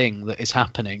only thing that is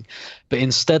happening. But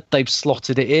instead, they've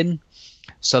slotted it in.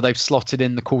 So they've slotted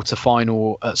in the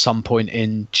quarterfinal at some point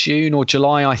in June or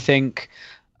July, I think.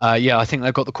 Yeah, I think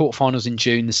they've got the quarterfinals in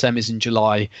June, the semis in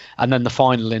July, and then the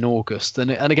final in August.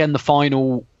 And again, the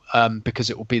final,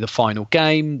 because it will be the final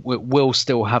game, will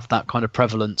still have that kind of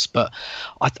prevalence. But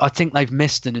I think they've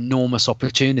missed an enormous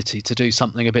opportunity to do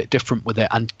something a bit different with it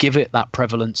and give it that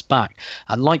prevalence back.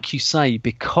 And like you say,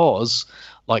 because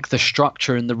like the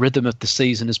structure and the rhythm of the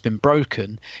season has been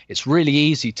broken, it's really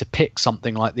easy to pick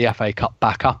something like the FA Cup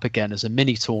back up again as a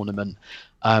mini tournament.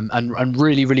 And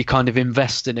really, really kind of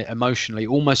invest in it emotionally,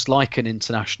 almost like an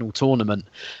international tournament.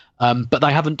 But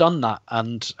they haven't done that.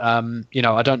 And,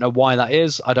 I don't know why that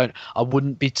is. I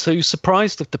wouldn't be too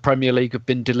surprised if the Premier League have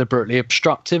been deliberately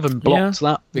obstructive and blocked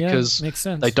that because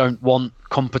they don't want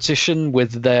competition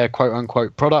with their quote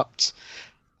unquote product.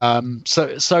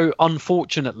 So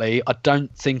unfortunately, I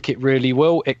don't think it really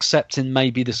will, except in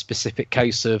maybe the specific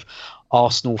case of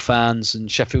Arsenal fans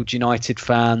and Sheffield United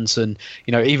fans, and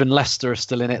even Leicester are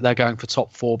still in it. They're going for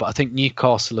top 4, but I think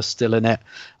Newcastle are still in it,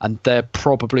 and they're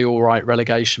probably all right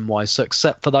relegation wise. So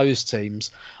except for those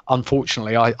teams,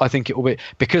 unfortunately, I think it will be,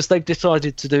 because they've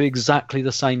decided to do exactly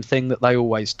the same thing that they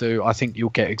always do. I think you'll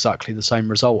get exactly the same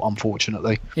result,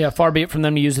 unfortunately. Yeah, far be it from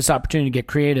them to use this opportunity to get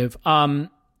creative.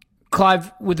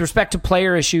 Clive, with respect to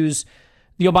player issues,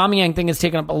 the Aubameyang thing has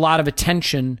taken up a lot of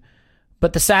attention,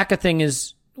 but the Saka thing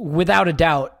is, without a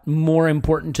doubt, more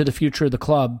important to the future of the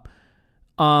club.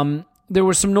 There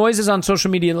were some noises on social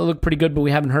media that looked pretty good, but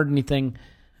we haven't heard anything.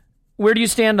 Where do you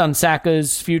stand on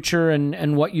Saka's future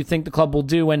and what you think the club will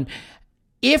do? And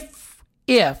if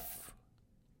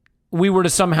we were to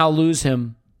somehow lose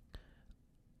him,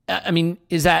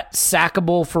 is that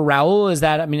sackable for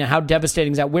Raul? How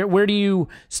devastating is that? Where do you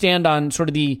stand on sort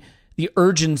of the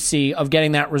urgency of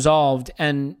getting that resolved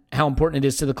and how important it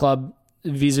is to the club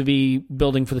vis-a-vis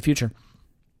building for the future?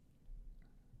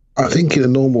 I think in a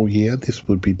normal year, this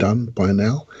would be done by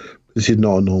now. This is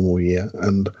not a normal year,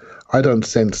 and I don't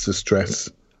sense the stress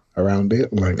around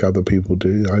it like other people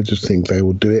do. I just think they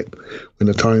will do it when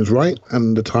the time's right,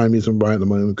 and the time isn't right at the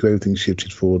moment because everything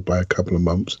shifted forward by a couple of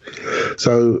months.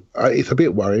 So it's a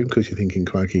bit worrying because you're thinking,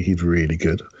 crikey, he's really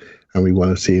good, and we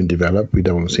want to see him develop. We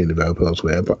don't want to see him develop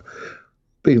elsewhere, but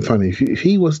being funny, if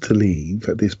he was to leave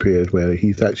at this period where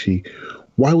he's actually,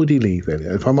 why would he leave then?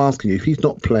 If I'm asking you, if he's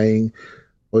not playing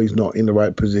or he's not in the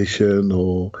right position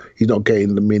or he's not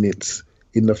getting the minutes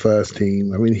in the first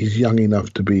team, he's young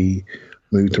enough to be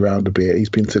moved around a bit. He's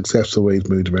been successful where he's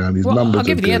moved around. His numbers I'll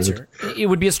give you the good. answer. It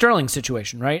would be a Sterling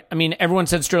situation, right? Everyone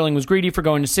said Sterling was greedy for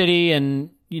going to City,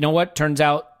 and you know what? Turns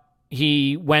out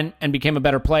he went and became a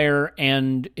better player,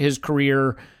 and his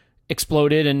career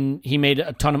exploded, and he made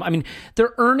a ton of.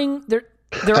 Their earning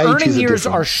years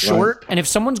are short, right? And if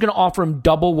someone's going to offer him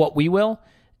double what we will,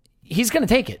 he's going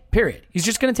to take it. Period. He's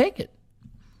just going to take it.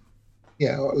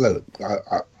 Yeah, look,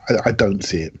 I don't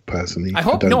see it personally. I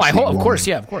hope. No, I hope. Of course,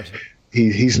 yeah, of course.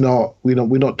 He's not. We're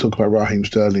not talking about Raheem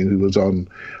Sterling, who was on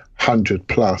 100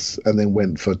 plus and then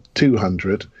went for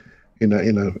 200. In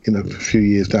a few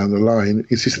years down the line,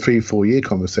 it's this 3-4 year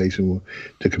conversation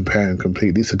to compare and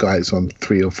complete. This is a guy that's on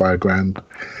 3 or 5 grand,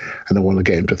 and I want to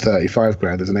get him to 35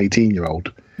 grand as an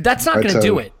 18-year-old. That's not going to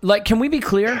do it. Can we be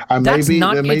clear? That's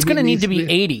not. It's going to need to be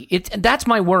 80. That's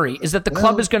my worry. Is that the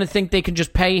club is going to think they can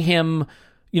just pay him.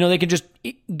 They can just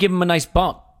give him a nice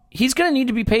bump. He's going to need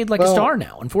to be paid like a star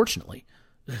now. Unfortunately.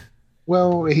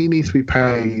 Well, he needs to be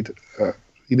paid.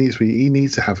 He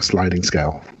needs to have a sliding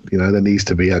scale. There needs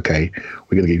to be, okay,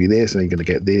 we're going to give you this and you're going to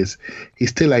get this. He's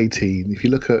still 18. If you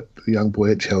look at the young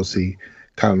boy at Chelsea,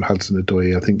 Callum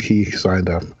Hudson-Odoi, I think he signed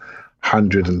up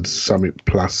 100 and something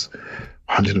plus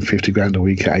 150 grand a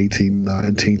week at 18,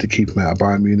 19 to keep him out of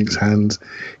Bayern Munich's hands.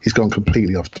 He's gone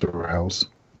completely off the rails.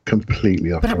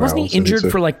 But wasn't he injured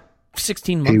for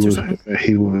 16 months or something?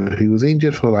 He was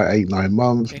injured for 8-9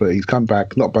 months, but he's come back,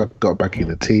 got back in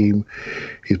the team.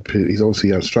 He's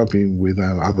obviously struggling with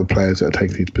other players that are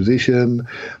taking his position.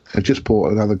 They just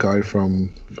bought another guy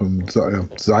from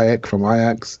Ziyech from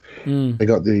Ajax. They've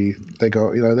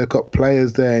got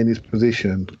players there in his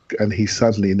position, and he's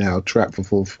suddenly now trapped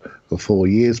for 4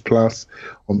 years plus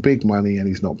on big money, and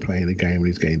he's not playing the game and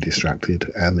he's getting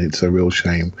distracted, and it's a real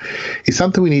shame. It's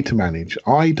something we need to manage.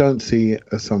 I don't see it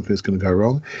as something that's going to go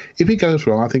wrong. If it goes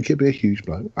wrong, I think it'd be a huge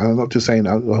blow. I'm not just saying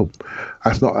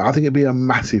that's not. I think it'd be a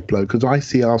massive blow because I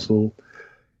see Arsenal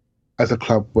as a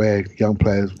club where young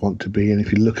players want to be, and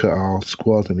if you look at our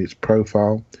squad and its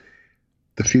profile,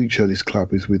 the future of this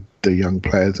club is with the young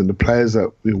players, and the players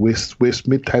that we're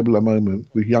mid-table at the moment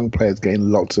with young players getting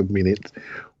lots of minutes.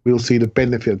 We'll see the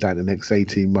benefit of that in the next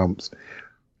 18 months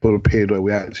for a period where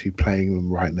we're actually playing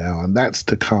them right now. And that's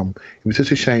to come. It was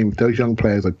such a shame if those young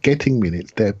players are getting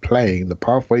minutes, they're playing, the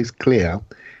pathway's clear,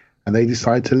 and they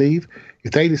decide to leave,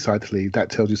 if they decide to leave, that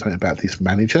tells you something about this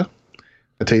manager.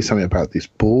 That tells you something about this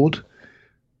board.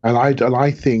 And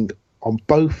I think on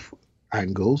both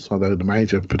angles, although the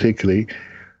manager particularly,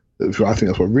 I think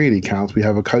that's what really counts. We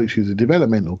have a coach who's a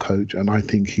developmental coach, and I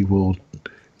think he will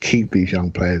keep these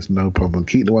young players, no problem.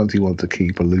 Keep the ones he wants to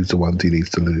keep and lose the ones he needs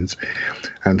to lose.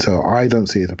 And so I don't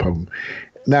see it as a problem.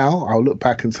 Now, I'll look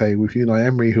back and say with Unai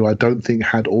Emery, who I don't think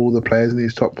had all the players in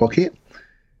his top pocket,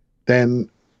 then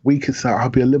we could say I'll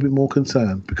be a little bit more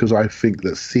concerned, because I think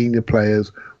that senior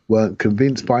players weren't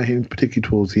convinced by him, particularly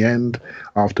towards the end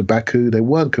after Baku. They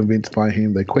weren't convinced by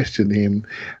him. They questioned him,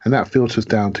 and that filters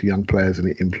down to young players and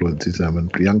it influences them. And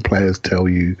young players tell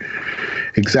you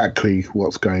exactly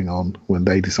what's going on when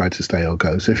they decide to stay or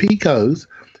go. So if he goes,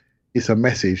 it's a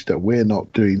message that we're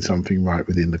not doing something right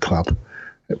within the club.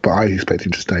 But I expect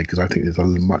him to stay, because I think there's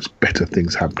much better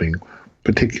things happening,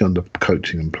 particularly on the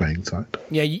coaching and playing side.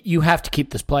 Yeah, you have to keep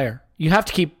this player. You have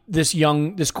to keep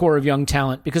this core of young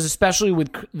talent, because especially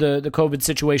with the COVID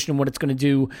situation and what it's going to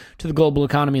do to the global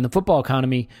economy and the football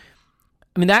economy,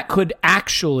 I mean, that could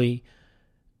actually,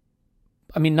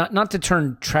 I mean, not to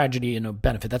turn tragedy into a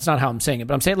benefit. That's not how I'm saying it,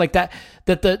 but I'm saying like that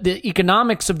the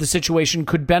economics of the situation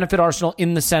could benefit Arsenal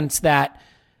in the sense that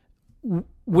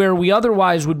where we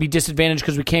otherwise would be disadvantaged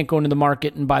because we can't go into the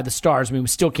market and buy the stars. I mean, we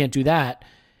still can't do that.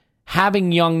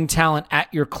 Having young talent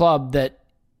at your club that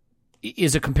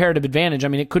is a comparative advantage. I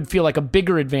mean, it could feel like a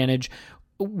bigger advantage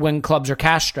when clubs are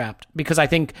cash strapped, because I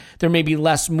think there may be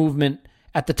less movement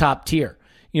at the top tier.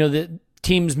 You know, the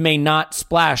teams may not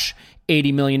splash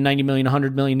 80 million, 90 million,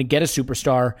 100 million to get a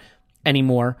superstar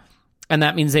anymore. And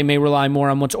that means they may rely more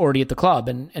on what's already at the club.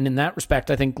 And in that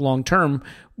respect, I think long term,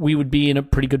 we would be in a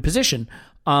pretty good position.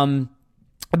 I'd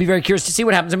be very curious to see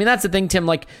what happens. I mean, that's the thing, Tim,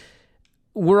 like,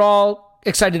 we're all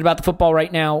excited about the football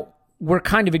right now. We're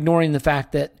kind of ignoring the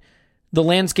fact that the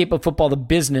landscape of football, the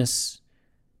business,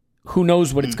 who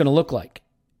knows what it's going to look like.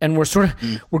 And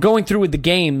we're going through with the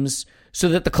games so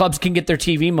that the clubs can get their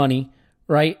TV money,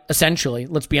 right? Essentially,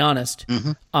 let's be honest,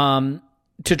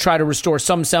 to try to restore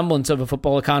some semblance of a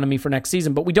football economy for next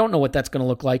season. But we don't know what that's going to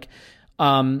look like.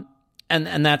 And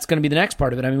that's going to be the next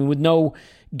part of it. I mean, with no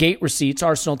gate receipts,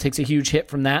 Arsenal takes a huge hit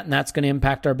from that, and that's going to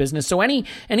impact our business. So any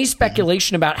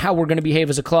speculation about how we're going to behave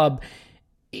as a club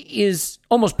is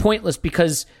almost pointless,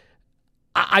 because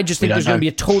I just think there's going to be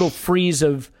a total freeze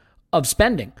of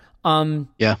spending.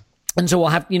 Yeah. And so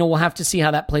we'll have to see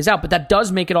how that plays out. But that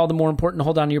does make it all the more important to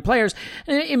hold on to your players.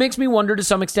 And it makes me wonder to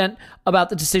some extent about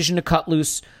the decision to cut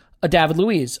loose a David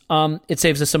Luiz. It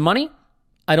saves us some money.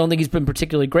 I don't think he's been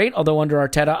particularly great, although under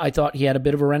Arteta, I thought he had a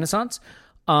bit of a renaissance.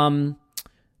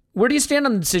 Where do you stand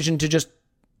on the decision to just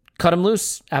cut him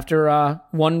loose after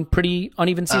one pretty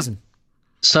uneven season?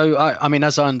 So, I mean,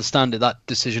 as I understand it, that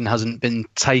decision hasn't been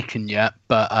taken yet,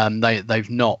 but they've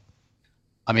not.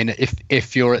 I mean,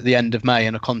 if you're at the end of May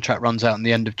and a contract runs out in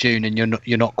the end of June and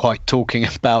you're not quite talking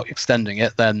about extending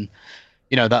it, then,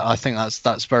 you know, that I think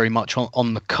that's very much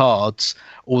on the cards.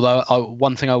 Although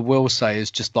one thing I will say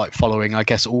is, just like following, I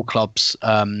guess, all clubs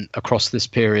across this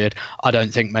period, I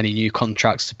don't think many new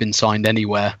contracts have been signed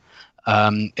anywhere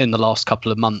in the last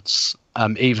couple of months.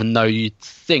 Even though you'd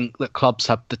think that clubs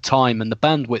have the time and the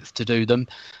bandwidth to do them,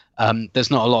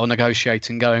 there's not a lot of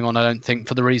negotiating going on, I don't think,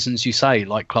 for the reasons you say.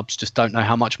 Like, clubs just don't know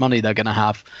how much money they're going to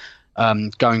have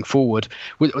going forward.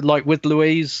 With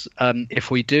Luiz,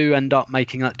 if we do end up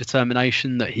making that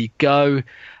determination that he go,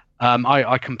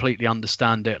 I completely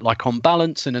understand it. Like, on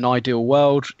balance, in an ideal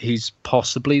world, he's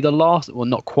possibly the last, well,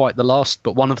 not quite the last,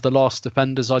 but one of the last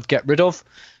defenders I'd get rid of.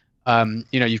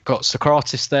 You know, you've got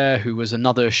Socrates there, who was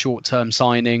another short-term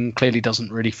signing, clearly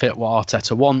doesn't really fit what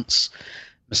Arteta wants.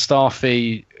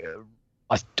 Mustafi,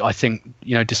 I think,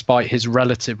 you know, despite his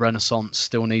relative renaissance,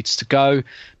 still needs to go,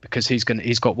 because he's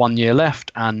got 1 year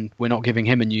left, and we're not giving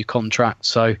him a new contract.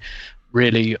 So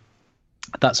really,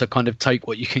 that's a kind of take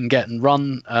what you can get and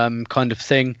run kind of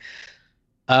thing.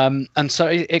 And so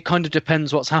it kind of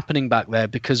depends what's happening back there,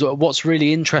 because what's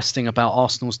really interesting about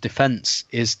Arsenal's defence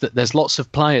is that there's lots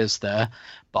of players there,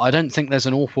 but I don't think there's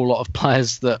an awful lot of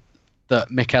players that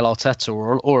Mikel Arteta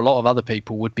or a lot of other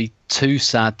people would be too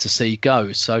sad to see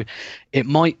go. So it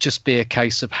might just be a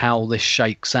case of how this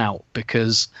shakes out,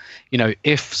 because, you know,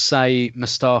 if, say,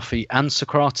 Mustafi and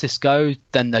Socrates go,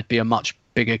 then there'd be a much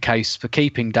bigger case for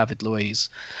keeping David Luiz.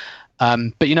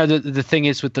 But, you know, the thing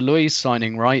is with the Luiz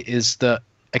signing, right, is that,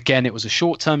 again, it was a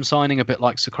short-term signing, a bit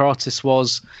like Socrates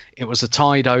was. It was a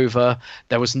tide over.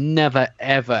 There was never,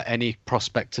 ever any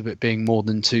prospect of it being more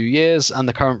than 2 years, and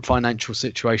the current financial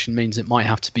situation means it might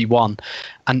have to be one.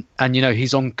 And you know,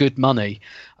 he's on good money.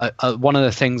 One of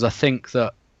the things I think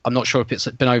that I'm not sure if it's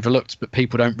been overlooked, but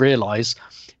people don't realise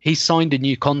he signed a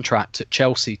new contract at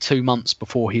Chelsea 2 months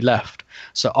before he left.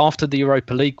 So after the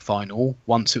Europa League final,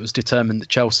 once it was determined that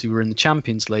Chelsea were in the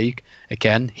Champions League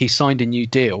again, he signed a new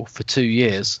deal for 2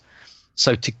 years.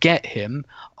 So to get him,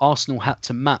 Arsenal had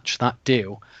to match that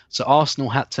deal. So Arsenal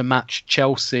had to match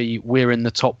Chelsea, we're in the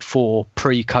top 4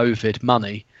 pre-COVID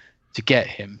money to get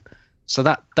him. So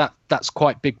that's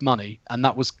quite big money. And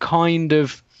that was kind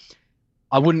of,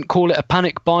 I wouldn't call it a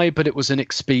panic buy, but it was an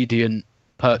expedient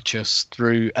purchase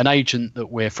through an agent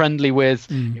that we're friendly with.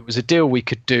 It was a deal we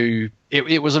could do.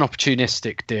 It was an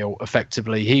opportunistic deal,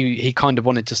 effectively. He kind of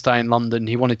wanted to stay in London.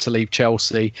 He wanted to leave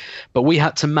Chelsea, but we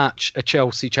had to match a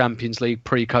Chelsea Champions League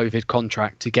pre-COVID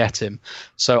contract to get him.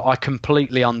 So I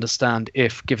completely understand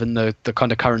if, given the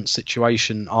kind of current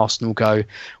situation, Arsenal go,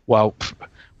 well,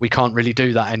 we can't really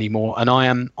do that anymore. And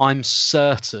I'm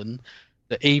certain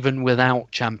that even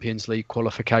without Champions League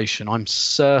qualification, I'm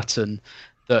certain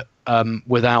that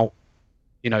without,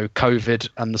 COVID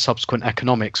and the subsequent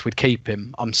economics, we'd keep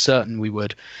him. I'm certain we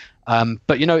would. But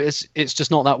it's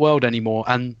just not that world anymore.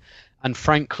 And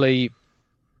frankly,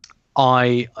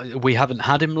 we haven't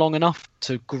had him long enough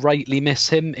to greatly miss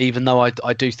him, even though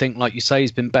I do think, like you say,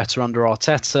 he's been better under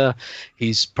Arteta.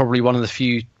 He's probably one of the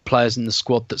few players in the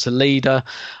squad that's a leader.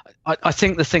 I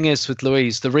think the thing is with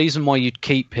Luiz, the reason why you'd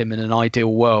keep him in an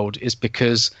ideal world is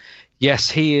because,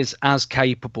 yes, he is as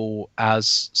capable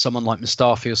as someone like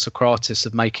Mustafi or Socrates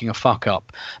of making a fuck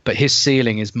up, but his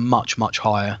ceiling is much, much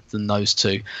higher than those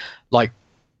two. Like,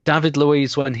 David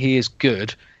Luiz, when he is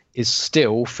good, is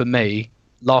still, for me,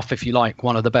 laugh if you like,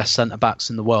 one of the best centre-backs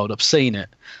in the world. I've seen it.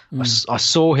 I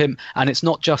saw him, and it's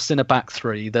not just in a back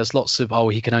three. There's lots of,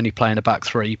 he can only play in a back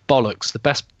three. Bollocks. The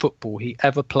best football he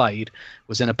ever played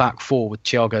was in a back four with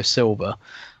Thiago Silva.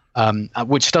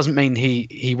 Which doesn't mean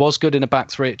he was good in a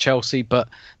back three at Chelsea, but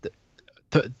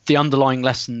the underlying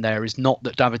lesson there is not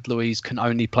that David Luiz can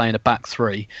only play in a back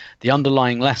three. The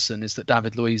underlying lesson is that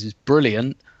David Luiz is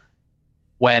brilliant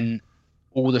when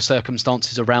all the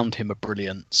circumstances around him are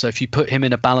brilliant. So if you put him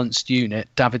in a balanced unit,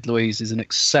 David Luiz is an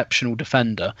exceptional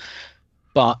defender.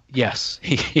 But yes,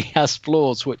 he has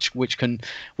flaws which can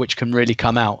really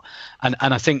come out, and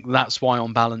I think that's why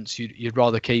on balance you'd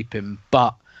rather keep him.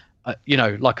 But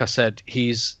like I said,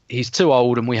 he's too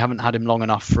old, and we haven't had him long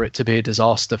enough for it to be a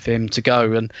disaster for him to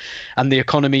go. And the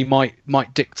economy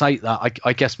might dictate that.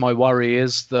 I guess my worry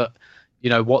is that,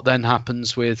 what then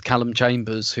happens with Callum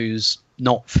Chambers, who's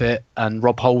not fit, and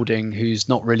Rob Holding, who's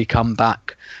not really come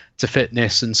back to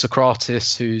fitness, and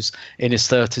Socrates, who's in his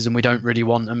 30s, and we don't really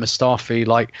want a Mustafi.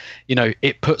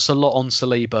 It puts a lot on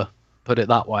Saliba, put it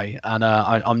that way. And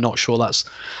I'm not sure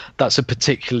that's a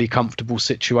particularly comfortable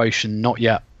situation, not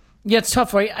yet. Yeah, it's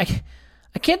tough, right?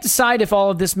 I can't decide if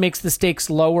all of this makes the stakes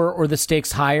lower or the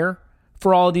stakes higher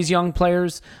for all of these young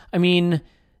players. I mean,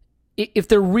 if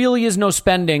there really is no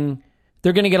spending,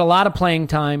 they're going to get a lot of playing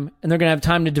time, and they're going to have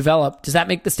time to develop. Does that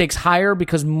make the stakes higher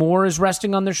because more is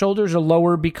resting on their shoulders, or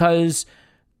lower because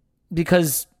the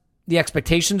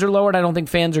expectations are lowered? I don't think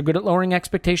fans are good at lowering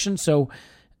expectations, so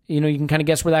you can kind of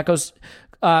guess where that goes.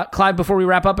 Clive, before we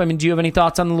wrap up, I mean, do you have any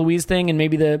thoughts on the Luiz thing and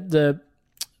maybe the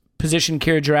position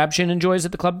Kira Jarabshin enjoys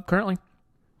at the club currently?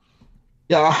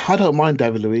 Yeah, I don't mind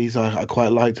David Luiz. I quite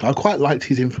liked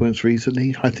his influence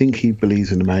recently. I think he believes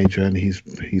in the manager, and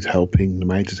he's helping. The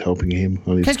manager's helping him.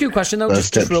 Can I ask you a question though,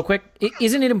 just real quick?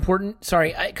 Isn't it important?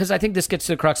 Sorry, because I think this gets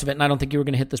to the crux of it, and I don't think you were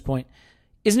going to hit this point.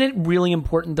 Isn't it really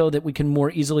important though that we can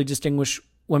more easily distinguish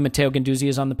when Matteo Guendouzi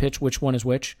is on the pitch, which one is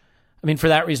which? I mean, for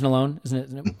that reason alone,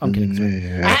 isn't it? I'm kidding.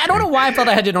 Yeah. I don't know why I felt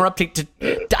I had to interrupt.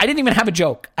 I didn't even have a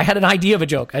joke. I had an idea of a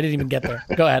joke. I didn't even get there.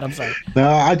 Go ahead. I'm sorry. No,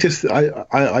 I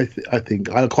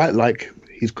think I quite like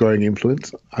his growing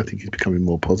influence. I think he's becoming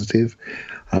more positive.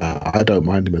 I don't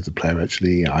mind him as a player,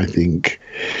 actually. I think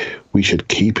we should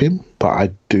keep him, but I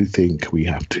do think we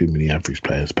have too many average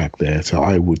players back there. So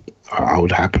I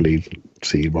would happily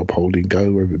see Rob Holding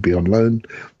go, whether it be on loan,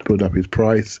 to build up his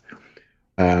price.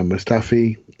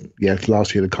 Mustafi, yes,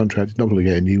 last year the contract, he's not going to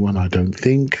get a new one, I don't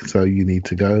think, so you need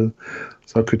to go.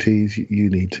 Socrates, you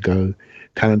need to go.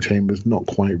 Callum Chambers, not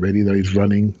quite ready, though he's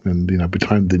running, and by the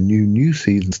time the new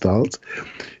season starts,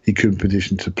 he could be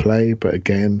positioned to play. But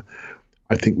again,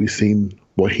 I think we've seen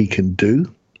what he can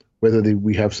do. Whether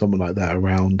we have someone like that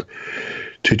around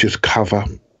to just cover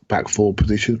back four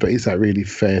positions, but is that really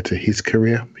fair to his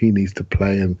career? He needs to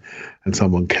play and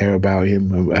someone care about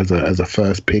him as a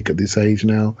first pick at this age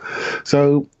now.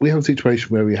 So we have a situation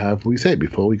where we said it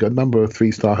before, we've got a number of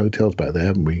 3-star hotels back there,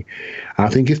 haven't we? And I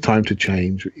think it's time to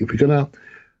change. If we're going to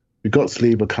we've got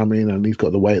Saliba coming, and he's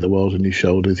got the weight of the world on his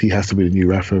shoulders. He has to be the new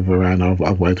Rafa Varane,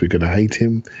 otherwise we're going to hate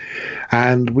him.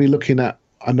 And we're looking at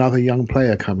another young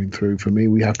player coming through. For me,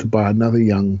 we have to buy another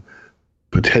young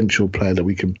potential player that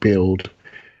we can build.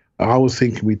 I was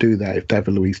thinking we do that if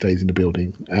David Luiz stays in the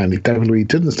building. And if David Luiz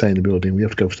doesn't stay in the building, we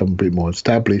have to go for something a bit more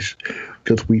established,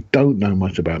 because we don't know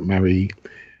much about Mari,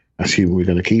 assuming we're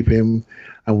going to keep him.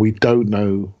 And we don't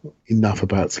know enough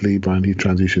about Saliba and his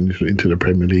transition into the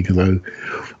Premier League, although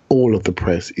all of the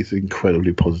press is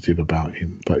incredibly positive about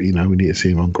him. But, we need to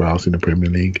see him on grass in the Premier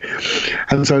League.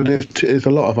 And so there's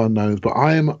a lot of unknowns. But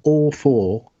I am all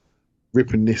for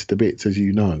ripping this to bits, as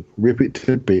you know. Rip it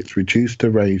to bits, reduce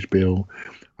the wage bill.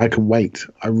 I can wait.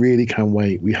 I really can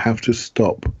wait. We have to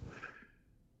stop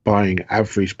buying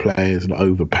average players and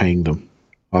overpaying them.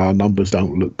 Our numbers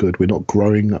don't look good. We're not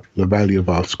growing the value of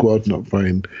our squad, not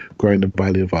growing the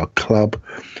value of our club.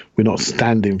 We're not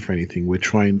standing for anything. We're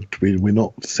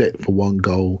not set for one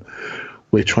goal.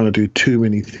 We're trying to do too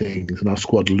many things, and our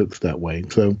squad looks that way.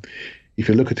 So if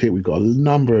you look at it, we've got a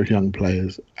number of young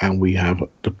players, and we have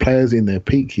the players in their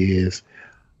peak years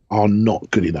are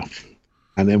not good enough.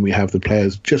 And then we have the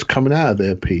players just coming out of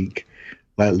their peak,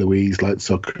 like Luiz, like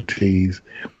Socrates,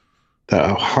 that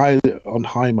are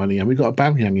high money. And we've got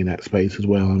Aubameyang in that space as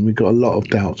well. And we've got a lot of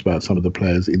doubts about some of the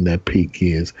players in their peak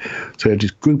years. So we have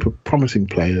this group of promising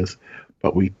players,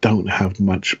 but we don't have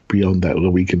much beyond that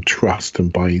that we can trust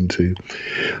and buy into.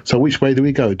 So which way do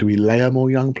we go? Do we layer more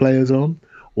young players on,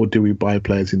 or do we buy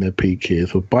players in their peak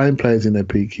years? Well, buying players in their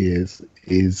peak years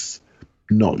is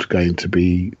not going to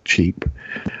be cheap.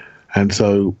 And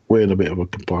so we're in a bit of a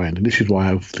bind. And this is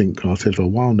why I think, I said for a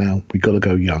while now, we've got to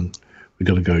go young. We've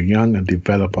got to go young and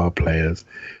develop our players,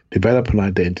 develop an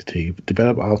identity,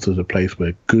 develop us as a place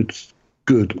where good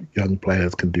young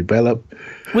players can develop.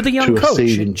 With a young coach,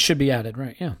 it should be added,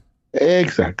 right? Yeah.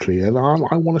 Exactly. And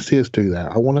I want to see us do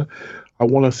that. I want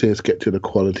to see us get to the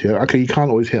quality. Okay, you can't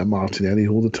always hit a Martinelli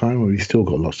all the time. He's still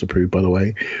got lots to prove, by the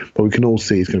way. But we can all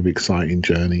see it's going to be an exciting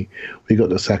journey. We've got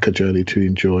the Saka journey to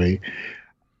enjoy.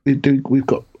 We've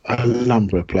got a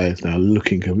number of players now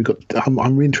looking good. I'm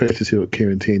really interested to see what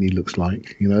Kieran Tierney looks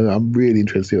like. I'm really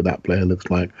interested to see what that player looks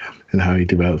like and how he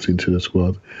develops into the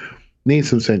squad. Need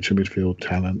some central midfield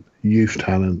talent, youth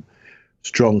talent,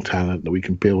 strong talent that we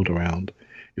can build around.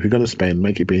 If we're going to spend,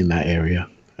 make it be in that area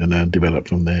and then develop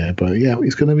from there. But yeah,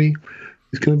 it's going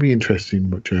to be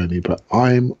interesting journey. But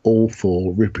I'm all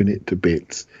for ripping it to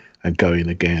bits and going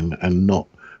again, and not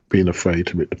being afraid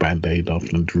to rip the Band-Aid off,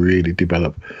 and really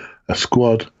develop a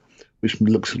squad which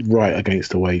looks right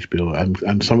against the wage bill,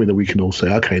 and something that we can all say,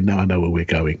 okay, now I know where we're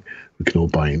going. We can all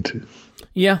buy into.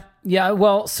 Yeah.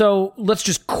 Well, so let's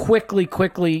just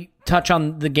quickly touch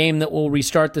on the game that will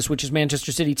restart this, which is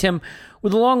Manchester City. Tim,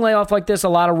 with a long layoff like this, a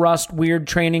lot of rust, weird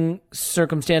training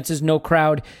circumstances, no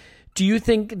crowd, do you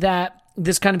think that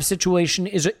this kind of situation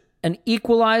is an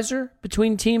equalizer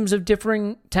between teams of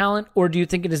differing talent, or do you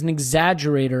think it is an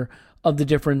exaggerator of the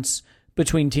difference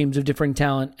between teams of differing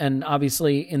talent? And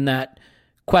obviously in that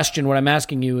question, what I'm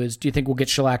asking you is, do you think we'll get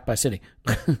shellacked by City?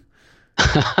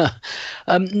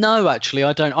 No, actually,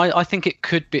 I don't. I think it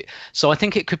could be. So I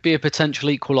think it could be a potential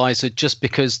equaliser, just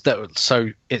because so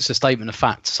it's a statement of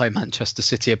fact to say Manchester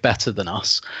City are better than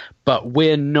us, but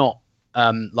we're not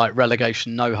like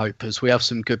relegation no-hopers. We have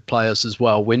some good players as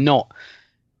well. We're not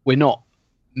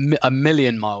a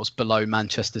million miles below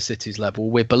Manchester City's level.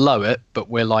 We're below it, but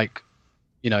we're like,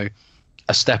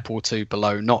 a step or two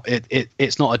below.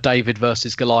 It's not a David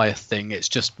versus Goliath thing. It's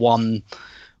just one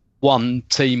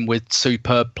team with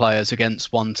superb players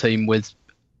against one team with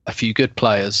a few good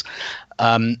players.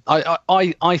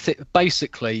 I think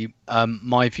basically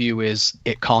my view is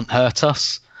it can't hurt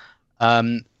us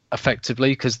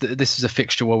effectively, because this is a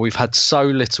fixture where we've had so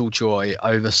little joy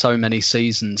over so many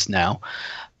seasons now,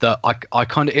 that I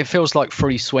kind of, it feels like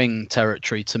free swing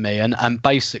territory to me. And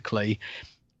basically,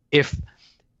 if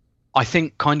I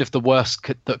think kind of the worst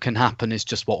that can happen is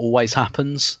just what always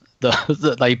happens,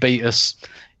 that they beat us,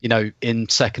 in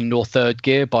second or third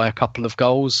gear by a couple of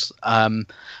goals.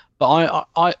 But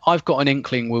I've got an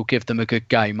inkling we'll give them a good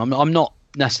game. I'm not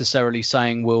necessarily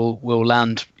saying we'll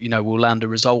land a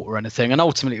result or anything. And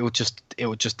ultimately, it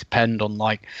will just depend on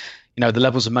the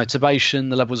levels of motivation,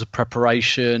 the levels of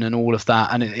preparation, and all of that.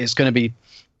 And it's going to be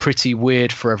pretty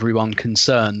weird for everyone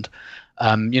concerned.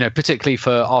 Particularly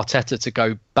for Arteta to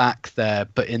go back there,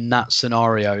 but in that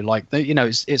scenario,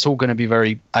 it's all going to be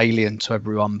very alien to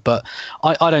everyone. But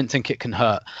I don't think it can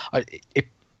hurt.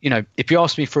 If you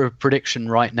ask me for a prediction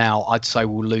right now, I'd say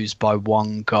we'll lose by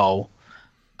 1 goal,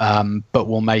 but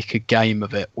we'll make a game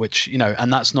of it. Which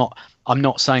and that's not. I'm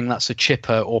not saying that's a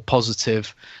chipper or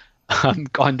positive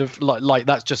Kind of like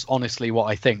that's just honestly what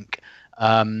I think.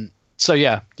 So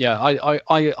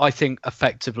I think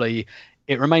effectively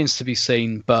it remains to be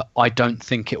seen, but I don't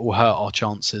think it will hurt our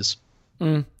chances.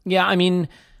 Yeah, I mean,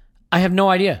 I have no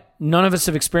idea. None of us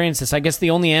have experienced this. I guess the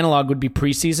only analog would be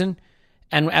preseason.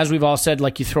 And as we've all said,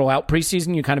 like, you throw out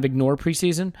preseason, you kind of ignore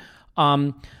preseason.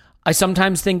 I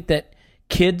sometimes think that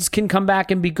kids can come back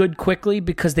and be good quickly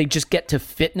because they just get to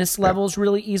fitness levels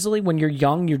really easily. When you're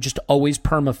young, you're just always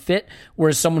perma-fit,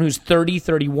 whereas someone who's 30,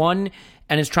 31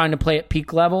 and is trying to play at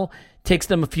peak level takes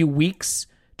them a few weeks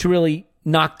to really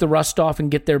knock the rust off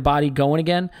and get their body going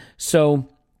again. So,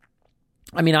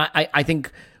 I mean, I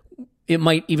think it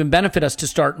might even benefit us to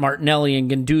start Martinelli and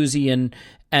Guendouzi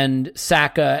and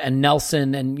Saka and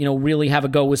Nelson and, really have a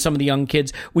go with some of the young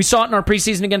kids. We saw it in our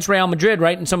preseason against Real Madrid,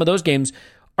 right? In some of those games,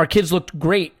 our kids looked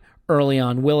great early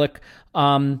on. Willock,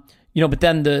 but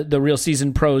then the real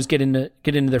season pros get into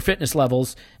their fitness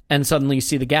levels and suddenly you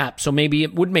see the gap. So maybe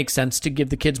it would make sense to give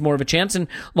the kids more of a chance, and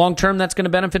long term that's going to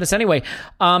benefit us anyway.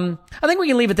 I think we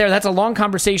can leave it there. That's a long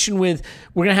conversation we're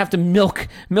going to have to milk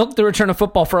the return of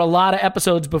football for a lot of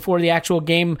episodes before the actual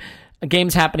games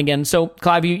happen again. So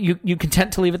Clive, you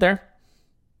content to leave it there?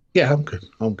 Yeah, I'm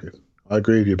good. I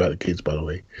agree with you about the kids, by the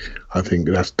way. I think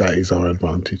that is our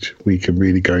advantage. We can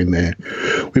really go in there.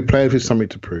 We play with something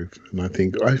to prove. And I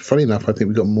think, funny enough, I think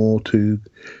we've got more to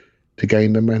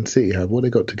gain than Man City have. What they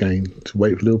got to gain? To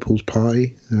wait for Liverpool's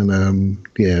pie. And,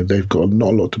 they've got not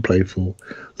a lot to play for.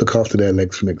 Look after their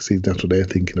legs for next season. That's what they're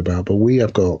thinking about. But we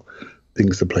have got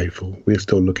things to play for. We're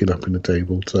still looking up in the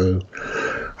table. So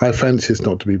I fancy us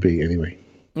not to be beat anyway.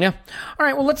 Yeah. All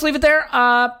right, well, let's leave it there.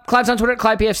 Clive's on Twitter at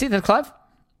ClivePFC. That's Clive.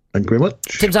 Thank you very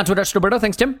much. Tim's on Twitter at Roberto.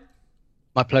 Thanks, Tim.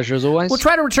 My pleasure as always. We'll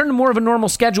try to return to more of a normal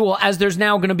schedule as there's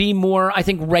now going to be more, I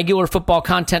think, regular football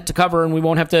content to cover, and we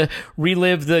won't have to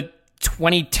relive the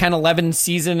 2010-11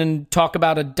 season and talk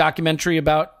about a documentary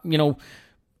about,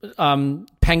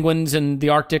 penguins in the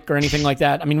Arctic or anything like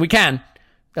that. I mean, we can.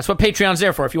 That's what Patreon's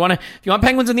there for. If you want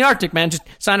penguins in the Arctic, man, just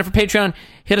sign up for Patreon.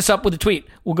 Hit us up with a tweet.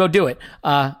 We'll go do it.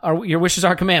 Your wish is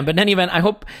our command. But in any event, I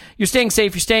hope you're staying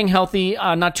safe. You're staying healthy.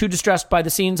 Not too distressed by the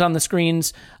scenes on the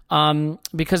screens,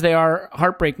 because they are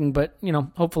heartbreaking. But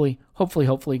hopefully,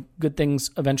 good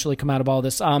things eventually come out of all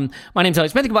this. My name's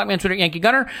Elliot Smith, Black Man, Twitter, Yankee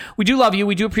Gunner. We do love you.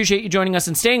 We do appreciate you joining us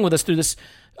and staying with us through this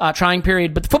trying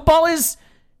period. But the football is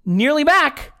nearly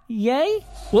back. Yay!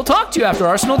 We'll talk to you after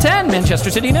Arsenal 10,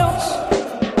 Manchester City 0.